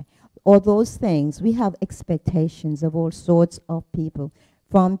 Okay. All those things, we have expectations of all sorts of people,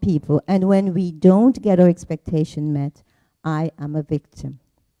 from people. And when we don't get our expectation met, I am a victim.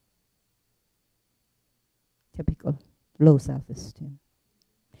 Typical low self-esteem.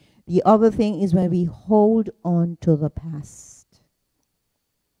 The other thing is when we hold on to the past.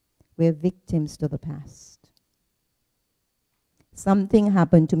 We're victims to the past. Something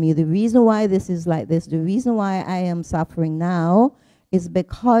happened to me. The reason why this is like this, the reason why I am suffering now is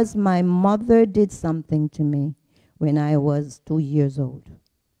because my mother did something to me when I was 2 years old.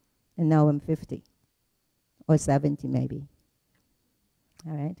 And now I'm 50 or 70 maybe.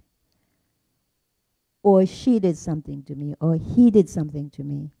 All right? Or she did something to me, or he did something to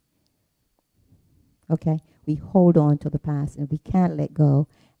me. Okay? We hold on to the past and we can't let go,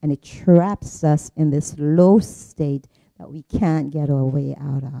 and it traps us in this low state that we can't get our way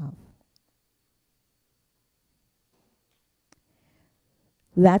out of.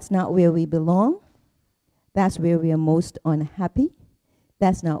 That's not where we belong. That's where we are most unhappy.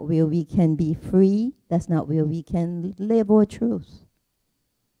 That's not where we can be free. That's not where we can live our truth.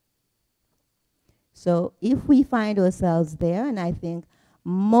 So if we find ourselves there, and I think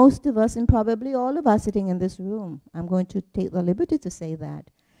most of us, and probably all of us sitting in this room, I'm going to take the liberty to say that,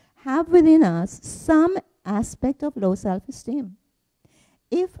 have within us some aspect of low self-esteem.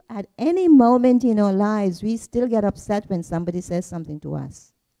 If at any moment in our lives we still get upset when somebody says something to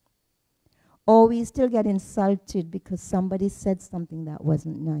us, or we still get insulted because somebody said something that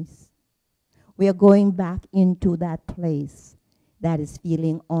wasn't nice, we are going back into that place that is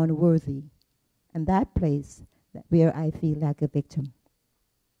feeling unworthy, and that place where I feel like a victim.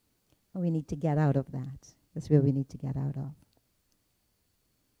 And we need to get out of that. That's where we need to get out of.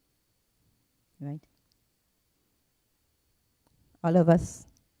 Right? All of us,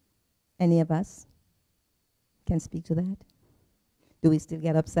 any of us, can speak to that. Do we still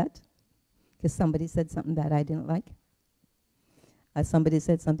get upset because somebody said something that I didn't like? Or somebody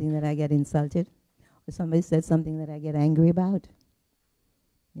said something that I get insulted? Or somebody said something that I get angry about?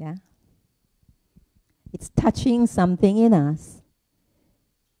 Yeah? It's touching something in us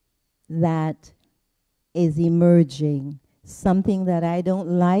that is emerging, something that I don't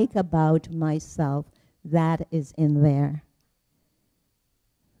like about myself that is in there.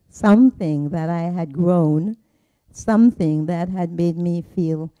 Something that I had grown, something that had made me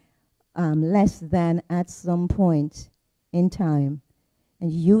feel less than at some point in time.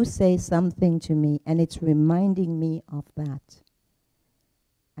 And you say something to me, and it's reminding me of that.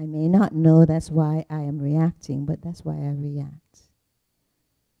 I may not know that's why I am reacting, but that's why I react.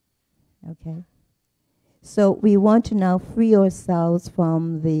 Okay? So we want to now free ourselves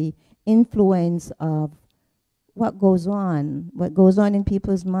from the influence of what goes on in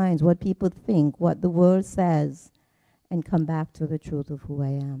people's minds, what people think, what the world says, and come back to the truth of who I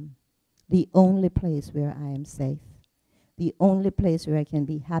am. The only place where I am safe. The only place where I can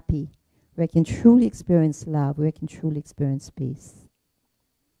be happy, where I can truly experience love, where I can truly experience peace.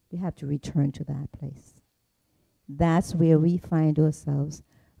 We have to return to that place. That's where we find ourselves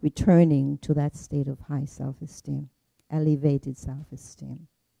returning to that state of high self-esteem, elevated self-esteem.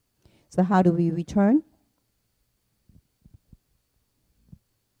 So how do we return?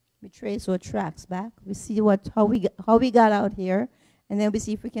 We trace our tracks back. We see how we got out here, and then we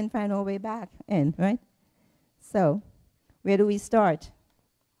see if we can find our way back in, right? So, where do we start?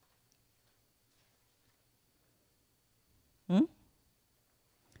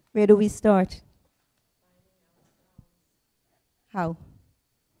 Where do we start? How?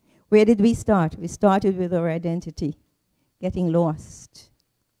 Where did we start? We started with our identity, getting lost.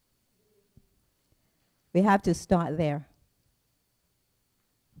 We have to start there.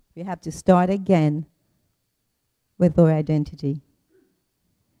 We have to start again with our identity.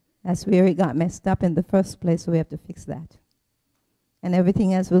 That's where it got messed up in the first place, so we have to fix that. And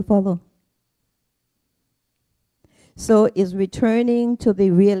everything else will follow. So it's returning to the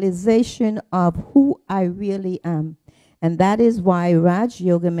realization of who I really am. And that is why Raj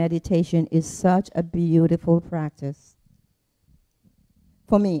Yoga meditation is such a beautiful practice.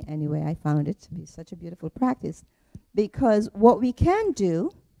 For me, anyway, I found it to be such a beautiful practice. Because what we can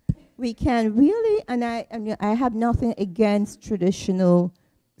do, we can really, and I have nothing against traditional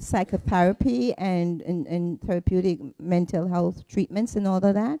psychotherapy and therapeutic mental health treatments and all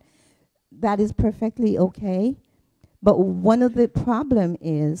of that. That is perfectly okay. But one of the problem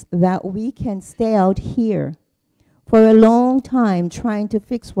is that we can stay out here for a long time trying to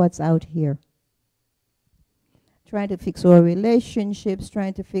fix what's out here. Trying to fix our relationships,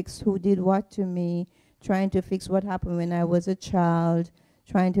 trying to fix who did what to me, trying to fix what happened when I was a child,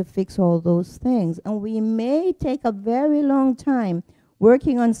 trying to fix all those things. And we may take a very long time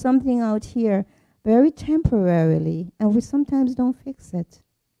working on something out here very temporarily, and we sometimes don't fix it.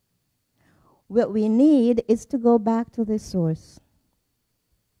 What we need is to go back to the source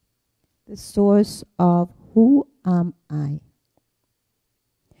of who am I.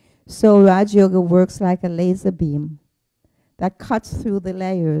 So Raj Yoga works like a laser beam that cuts through the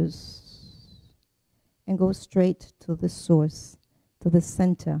layers and goes straight to the source. to the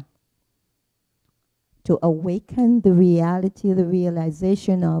center, to awaken the reality, the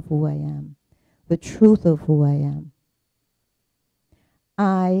realization of who I am, the truth of who I am.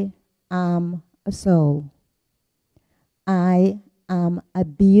 I am a soul. I am a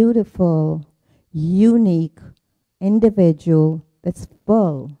beautiful, unique individual that's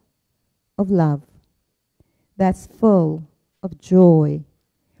full of love, that's full of joy,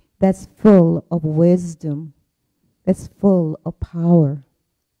 that's full of wisdom, that's full of power.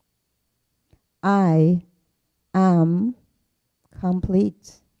 I am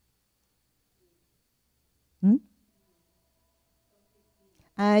complete.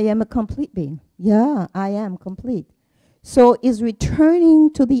 I am a complete being. Yeah, I am complete. So is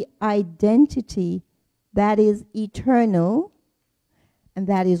returning to the identity that is eternal and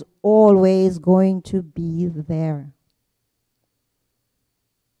that is always going to be there.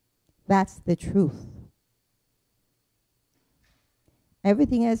 That's the truth.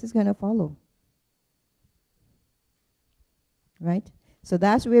 Everything else is going to follow. Right? So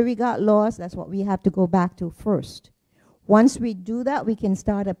that's where we got lost. That's what we have to go back to first. Once we do that, we can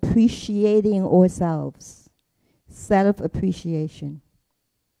start appreciating ourselves. Self-appreciation.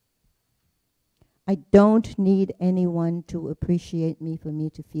 I don't need anyone to appreciate me for me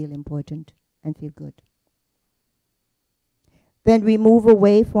to feel important and feel good. Then we move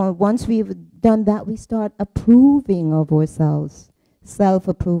away from, once we've done that, we start approving of ourselves.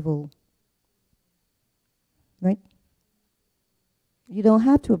 Self-approval. Right? You don't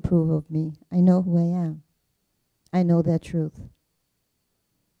have to approve of me. I know who I am. I know that truth.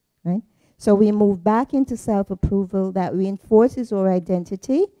 Right? So we move back into self-approval that reinforces our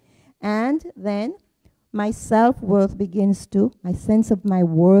identity, and then my self-worth begins to, my sense of my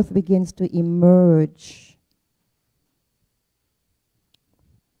worth begins to emerge.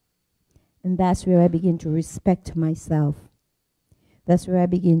 And that's where I begin to respect myself. That's where I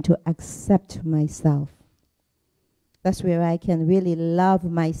begin to accept myself. That's where I can really love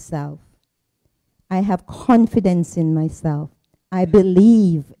myself. I have confidence in myself. I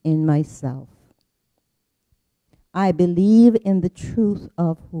believe in myself. I believe in the truth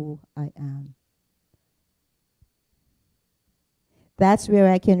of who I am. That's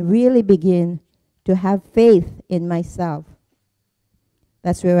where I can really begin to have faith in myself.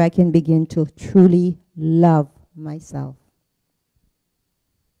 That's where I can begin to truly love myself.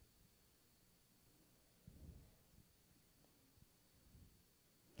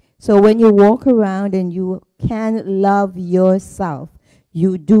 So when you walk around and you can love yourself,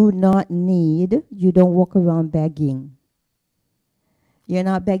 you do not need, you don't walk around begging. You're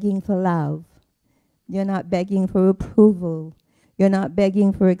not begging for love. You're not begging for approval. You're not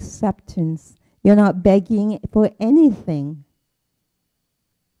begging for acceptance. You're not begging for anything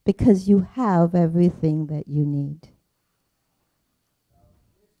because you have everything that you need.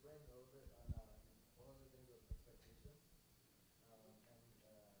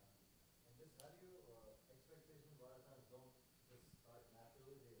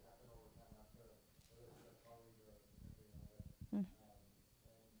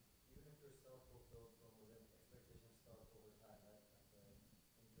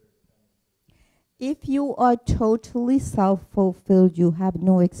 If you are totally self-fulfilled, you have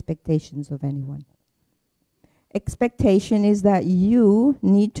no expectations of anyone. Expectation is that you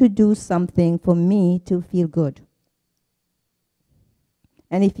need to do something for me to feel good.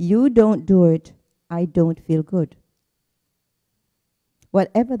 And if you don't do it, I don't feel good.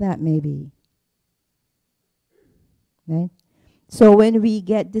 Whatever that may be. Right? So when we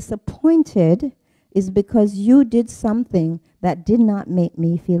get disappointed, it's because you did something that did not make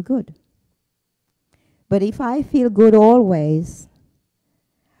me feel good. But if I feel good always,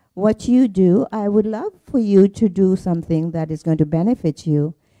 what you do, I would love for you to do something that is going to benefit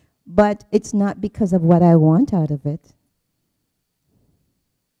you, but it's not because of what I want out of it.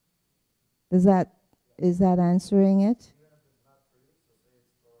 Is that answering it?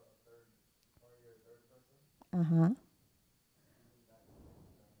 Uh-huh.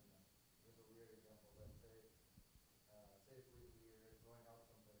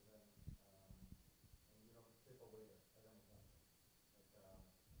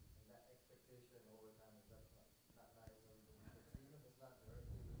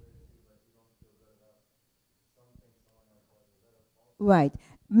 Right.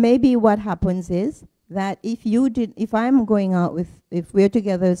 Maybe what happens is that if I'm going out with, if we're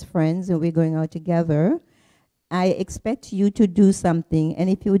together as friends and we're going out together, I expect you to do something, and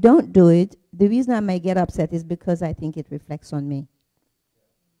if you don't do it, the reason I might get upset is because I think it reflects on me.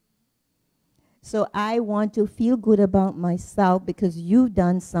 So I want to feel good about myself because you've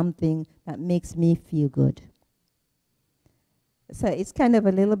done something that makes me feel good. So it's kind of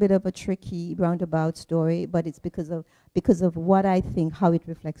a little bit of a tricky roundabout story, but it's because of what I think, how it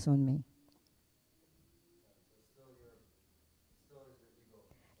reflects on me.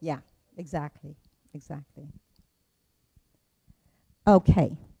 Yeah, exactly, exactly.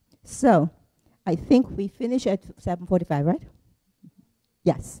 Okay, so I think we finish at 7:45, right?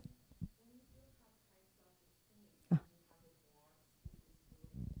 Yes. Uh,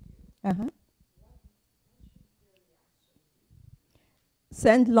 Uh-huh.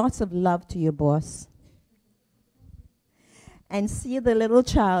 Send lots of love to your boss and see the little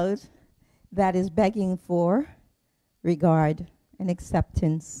child that is begging for regard and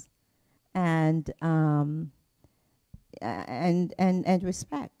acceptance and and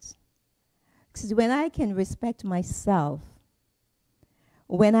respect. Because when I can respect myself,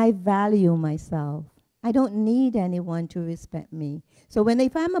 when I value myself, I don't need anyone to respect me. So when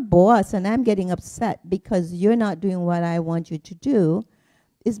if I'm a boss and I'm getting upset because you're not doing what I want you to do,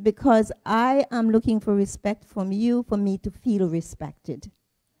 it's because I am looking for respect from you for me to feel respected.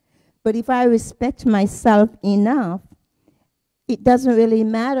 But if I respect myself enough, it doesn't really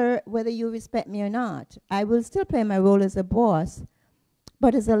matter whether you respect me or not. I will still play my role as a boss,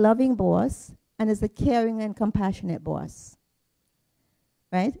 but as a loving boss and as a caring and compassionate boss,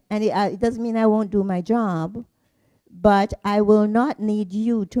 right? And it doesn't mean I won't do my job, but I will not need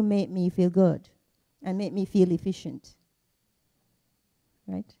you to make me feel good and make me feel efficient,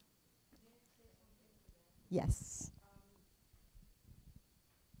 right? Yes.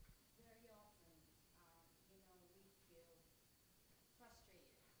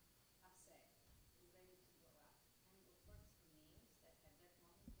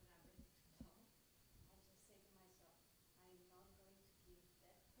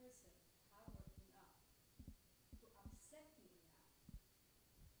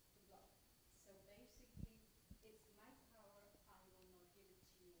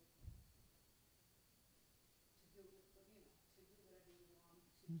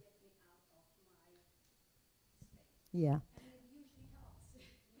 Yeah.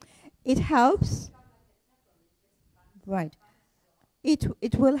 It helps. Right.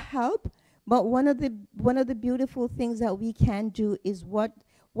 It will help, but one of the beautiful things that we can do is what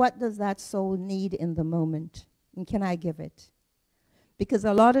does that soul need in the moment? And can I give it? Because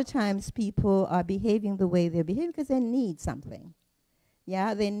a lot of times people are behaving the way they're behaving because they need something.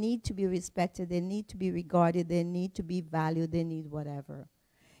 Yeah, they need to be respected, they need to be regarded, they need to be valued, they need whatever.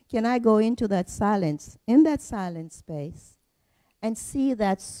 Can I go into that silence, in that silent space, and see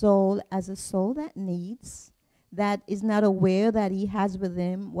that soul as a soul that needs, that is not aware that he has with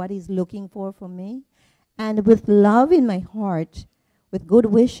him what he's looking for from me? And with love in my heart, with good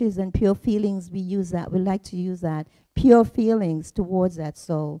wishes and pure feelings, we use that. We like to use that. Pure feelings towards that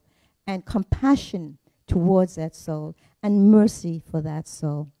soul, and compassion towards that soul, and mercy for that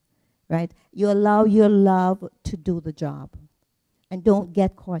soul, right? You allow your love to do the job and don't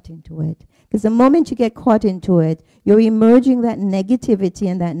get caught into it. Because the moment you get caught into it, you're emerging that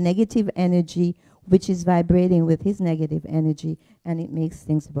negativity and that negative energy, which is vibrating with his negative energy, and it makes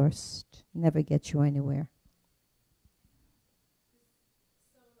things worse. Never gets you anywhere.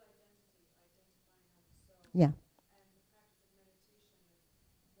 Yeah.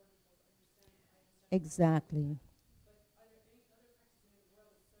 Exactly.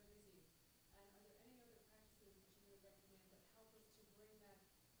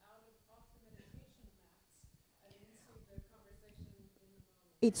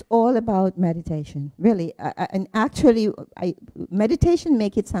 It's all about meditation, really. And actually, meditation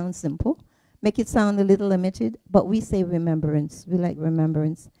make it sound simple, make it sound a little limited, but we say remembrance. We like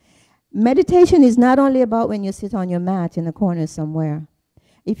remembrance. Meditation is not only about when you sit on your mat in a corner somewhere.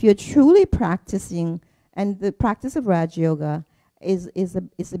 If you're truly practicing, and the practice of Raj Yoga is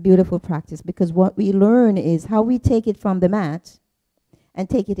a beautiful practice, because what we learn is how we take it from the mat and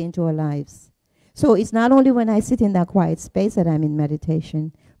take it into our lives. So it's not only when I sit in that quiet space that I'm in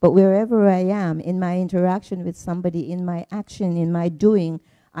meditation, but wherever I am, in my interaction with somebody, in my action, in my doing,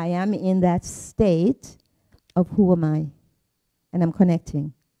 I am in that state of who am I? And I'm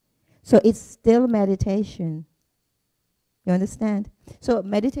connecting. So it's still meditation. You understand? So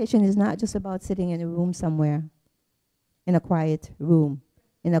meditation is not just about sitting in a room somewhere, in a quiet room,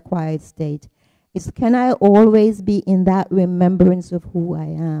 in a quiet state. It's, can I always be in that remembrance of who I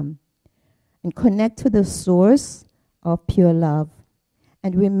am and connect to the source of pure love,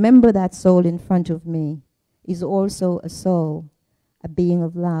 and remember that soul in front of me is also a soul, a being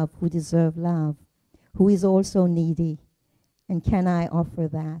of love who deserves love, who is also needy, and can I offer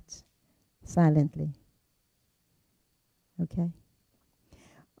that silently? Okay.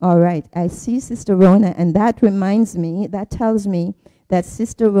 All right, I see Sister Rona, and that reminds me, that tells me that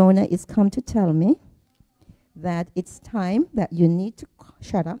Sister Rona is come to tell me that it's time that you need to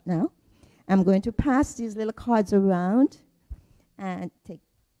shut up now. I'm going to pass these little cards around and take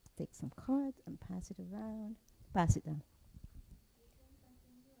some cards and pass it around. Pass it down.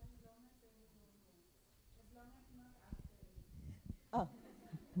 Oh.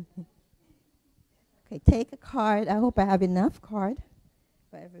 Okay, take a card. I hope I have enough card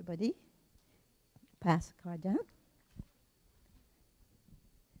for everybody. Pass the card down.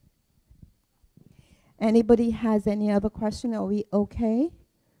 Anybody has any other question? Are we okay?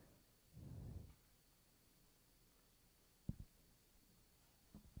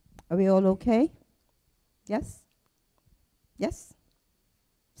 Are we all okay? Yes? Yes?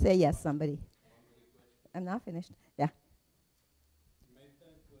 Say yes, somebody. I'm not finished. Yeah. Many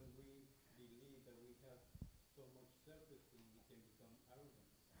times when we believe that we have so much self-esteem, we can become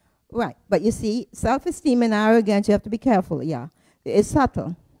arrogant. Right, but you see, self-esteem and arrogance, you have to be careful, yeah. It's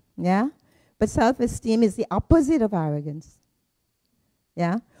subtle, yeah? But self-esteem is the opposite of arrogance,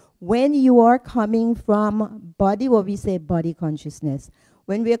 yeah? When you are coming from body, what we say body consciousness,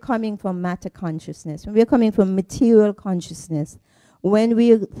 when we are coming from matter consciousness, when we are coming from material consciousness, when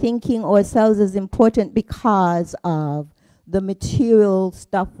we are thinking ourselves as important because of the material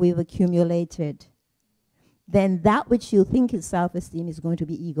stuff we've accumulated, then that which you think is self-esteem is going to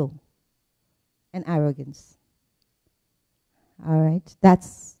be ego and arrogance. All right?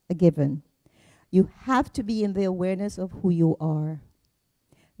 That's a given. You have to be in the awareness of who you are.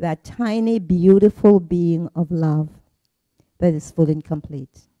 That tiny, beautiful being of love that is full and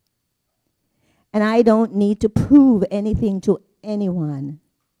complete. And I don't need to prove anything to anyone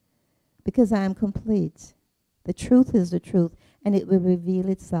because I am complete. The truth is the truth, and it will reveal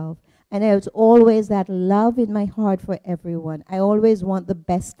itself. And there's always that love in my heart for everyone. I always want the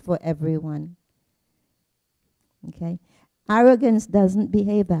best for everyone. Okay? Arrogance doesn't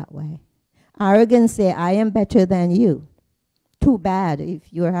behave that way. Arrogance say, I am better than you. Too bad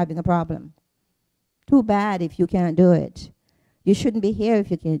if you're having a problem. Too bad if you can't do it. You shouldn't be here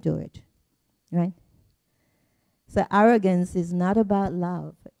if you can't do it. Right? So arrogance is not about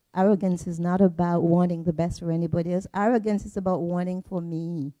love. Arrogance is not about wanting the best for anybody else. Arrogance is about wanting for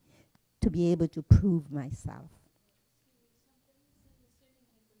me to be able to prove myself.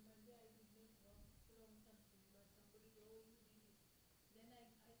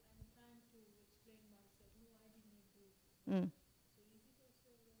 Mm.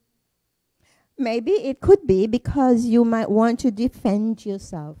 Maybe it could be because you might want to defend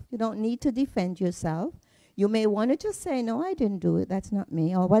yourself. You don't need to defend yourself. You may want to just say, no, I didn't do it, that's not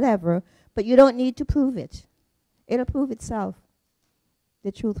me, or whatever, but you don't need to prove it. It'll prove itself.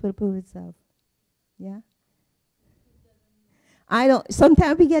 The truth will prove itself. Yeah?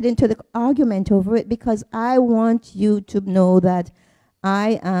 Sometimes we get into the argument over it because I want you to know that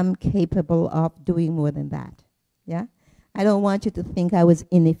I am capable of doing more than that. Yeah? I don't want you to think I was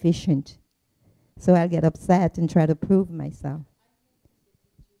inefficient. So I'll get upset and try to prove myself.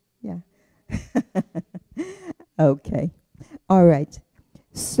 Yeah. Okay. All right.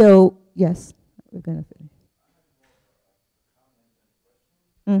 So, yes, we're going to finish.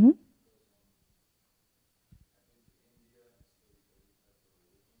 Mm-hmm.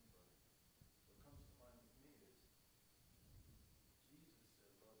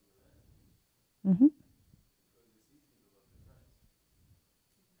 Mm-hmm.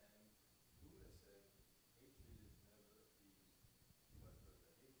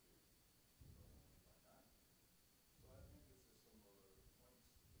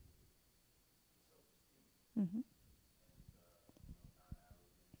 Mm-hmm.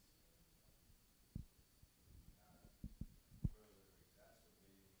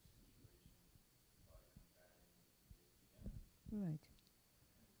 Right.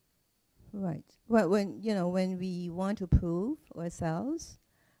 Right. Well, when we want to prove ourselves,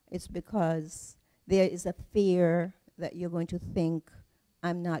 it's because there is a fear that you're going to think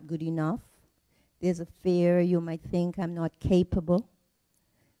I'm not good enough. There's a fear you might think I'm not capable.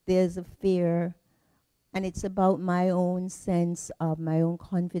 There's a fear, and it's about my own sense of my own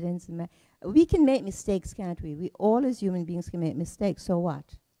confidence. We can make mistakes, can't we? We all as human beings can make mistakes. So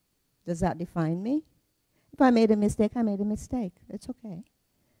what? Does that define me? If I made a mistake, I made a mistake. It's okay.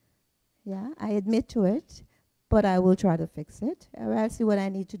 Yeah, I admit to it, but I will try to fix it. Or I'll see what I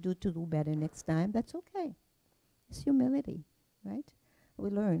need to do better next time. That's okay. It's humility, right?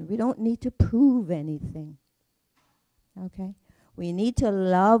 We learn. We don't need to prove anything. Okay? We need to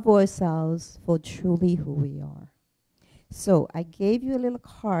love ourselves for truly who we are. So I gave you a little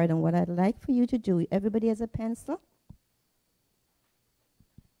card, and what I'd like for you to do, everybody has a pencil?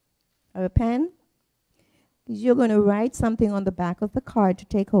 Or a pen? Because you're going to write something on the back of the card to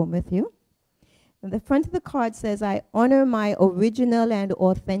take home with you. And the front of the card says, I honor my original and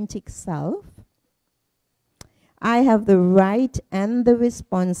authentic self. I have the right and the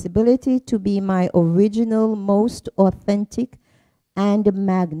responsibility to be my original, most authentic and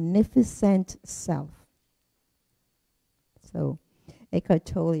magnificent self. So Eckhart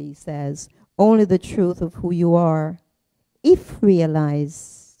Tolle says, only the truth of who you are, if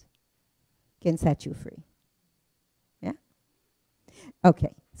realized, can set you free. Yeah?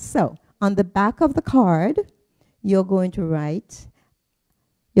 Okay, so on the back of the card, you're going to write,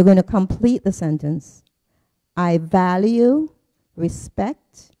 you're going to complete the sentence. I value,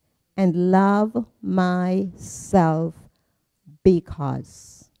 respect, and love myself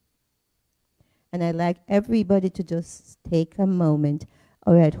because. And I'd like everybody to just take a moment.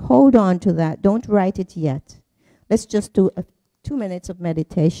 All right, hold on to that. Don't write it yet. Let's just do 2 minutes of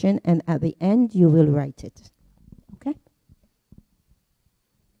meditation, and at the end, you will write it. Okay?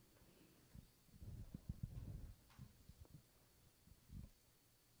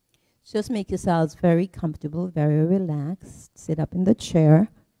 Just make yourselves very comfortable, very relaxed. Sit up in the chair,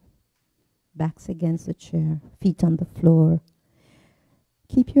 backs against the chair, feet on the floor.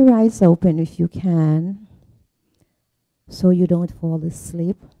 Keep your eyes open if you can, so you don't fall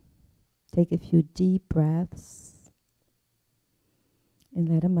asleep. Take a few deep breaths and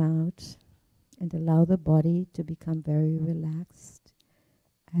let them out, and allow the body to become very relaxed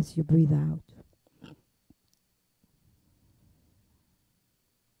as you breathe out.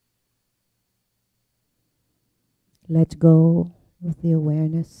 Let go with the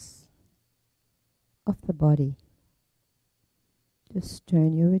awareness of the body. Just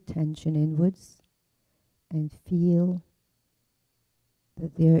turn your attention inwards and feel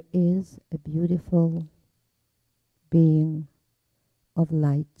that there is a beautiful being of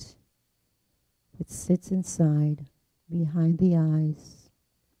light that sits inside, behind the eyes,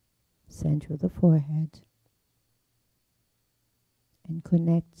 center of the forehead, and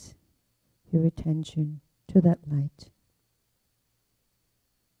connect your attention to that light.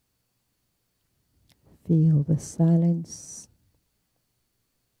 Feel the silence.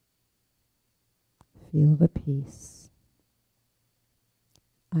 Feel the peace.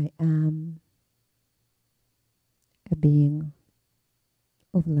 I am a being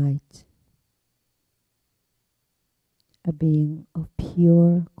of light, a being of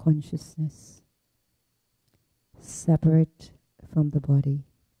pure consciousness, separate from the body,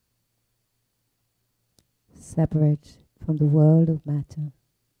 separate from the world of matter.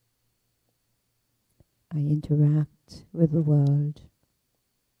 I interact with the world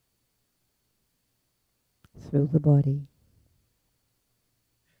through the body,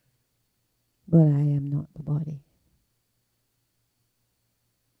 but I am not the body.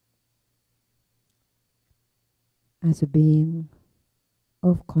 As a being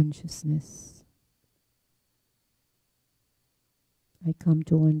of consciousness, I come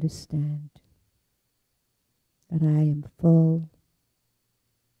to understand that I am full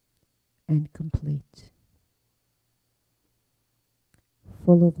and complete,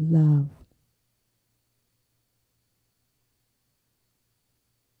 full of love,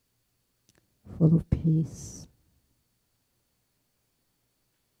 full of peace,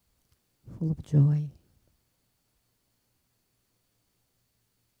 full of joy.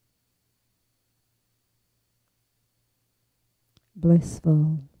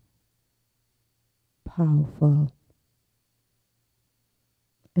 Blissful, powerful,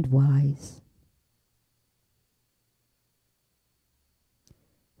 and wise.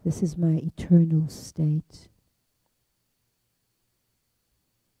 This is my eternal state,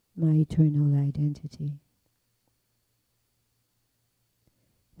 my eternal identity.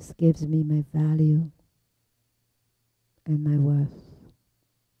 This gives me my value and my worth.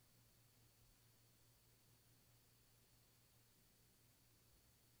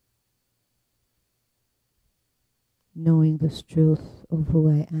 Knowing this truth of who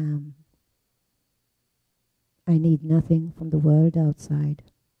I am, I need nothing from the world outside,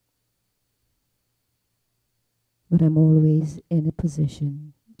 but I'm always in a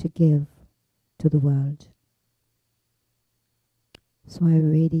position to give to the world. So I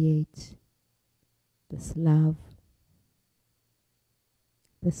radiate this love,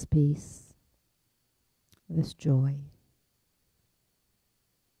 this peace, this joy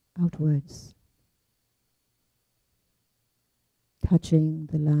outwards, touching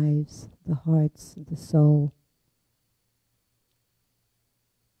the lives, the hearts, the soul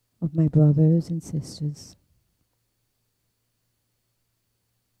of my brothers and sisters.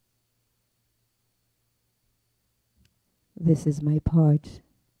 This is my part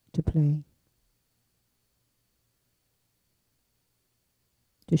to play,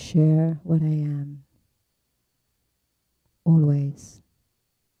 to share what I am, always,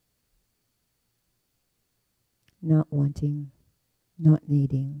 not wanting, not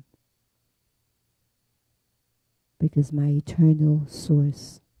needing, because my eternal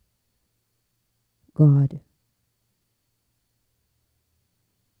source, God,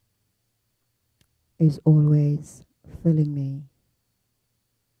 is always filling me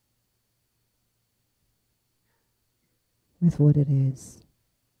with what it is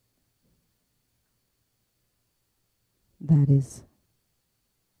that is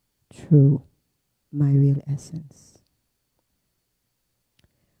true, my real essence.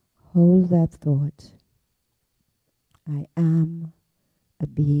 Hold that thought. I am a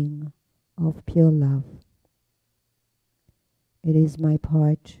being of pure love. It is my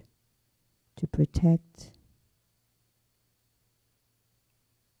part to protect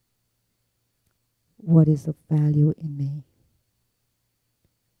what is of value in me.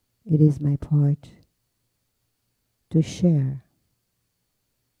 It is my part to share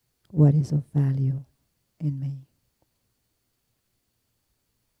what is of value in me.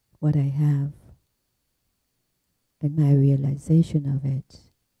 What I have and my realization of it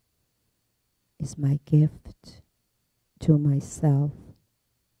is my gift to myself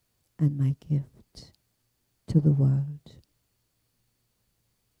and my gift to the world.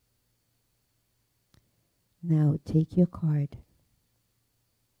 Now take your card,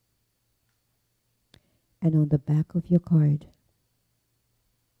 and on the back of your card,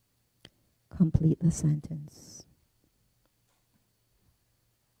 complete the sentence.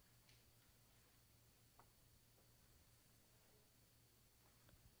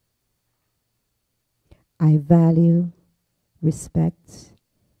 I value, respect,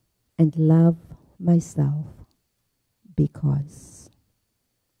 and love myself because.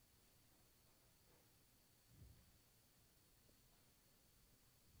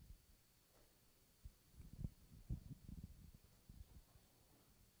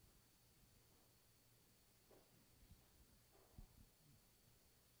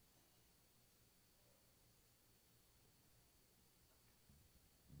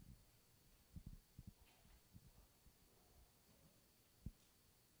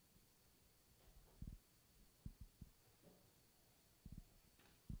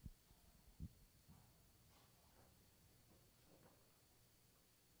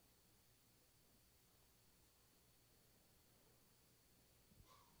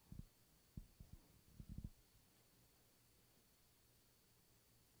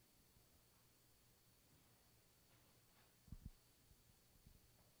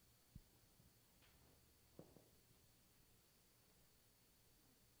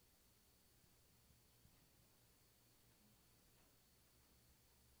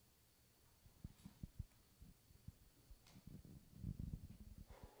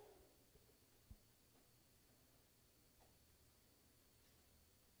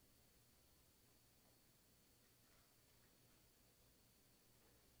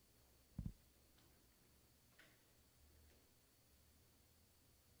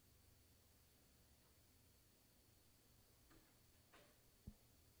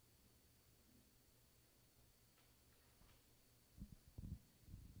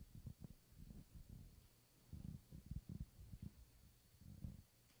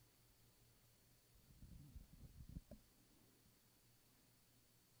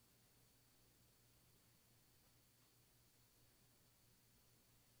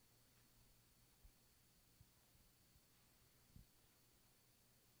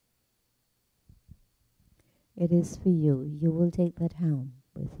 It is for you. You will take that home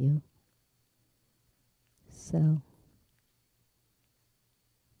with you. So,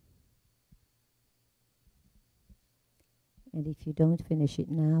 and if you don't finish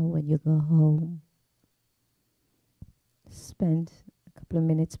it now, when you go home, spend a couple of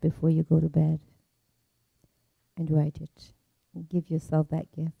minutes before you go to bed and write it. And give yourself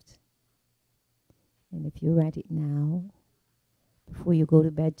that gift. And if you write it now, before you go to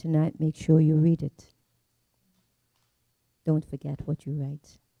bed tonight, make sure you read it. Don't forget what you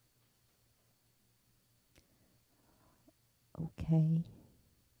write. Okay.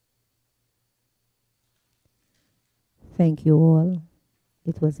 Thank you all.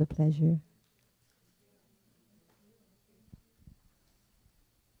 It was a pleasure.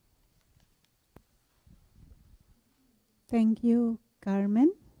 Thank you,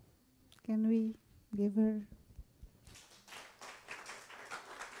 Carmen. Can we give her?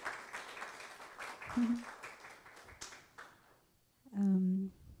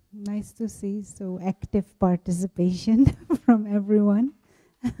 Nice to see so active participation from everyone.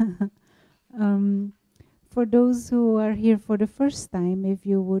 um, for those who are here for the first time, if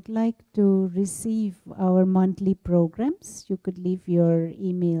you would like to receive our monthly programs, you could leave your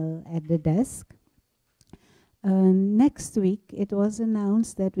email at the desk. Next week, it was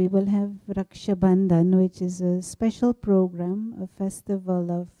announced that we will have Raksha Bandhan, which is a special program, a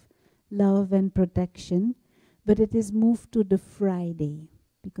festival of love and protection, but it is moved to the Friday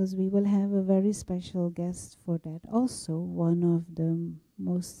because we will have a very special guest for that. Also, one of the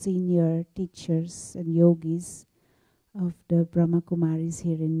most senior teachers and yogis of the Brahma Kumaris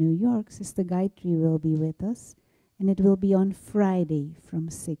here in New York, Sister Gayatri, will be with us, and it will be on Friday from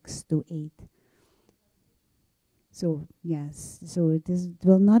 6 to 8. So yes, so it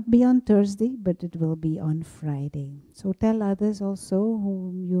will not be on Thursday, but it will be on Friday. So tell others also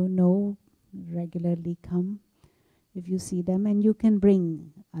whom you know regularly come if you see them, and you can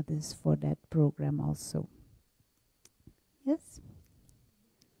bring others for that program also. Yes?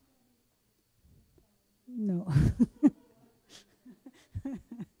 No.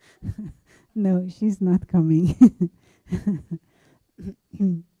 No, she's not coming.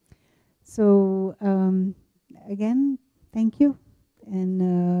 So again, thank you,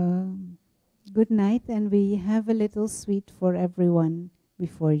 and good night, and we have a little sweet for everyone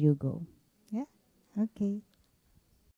before you go. Yeah? Okay.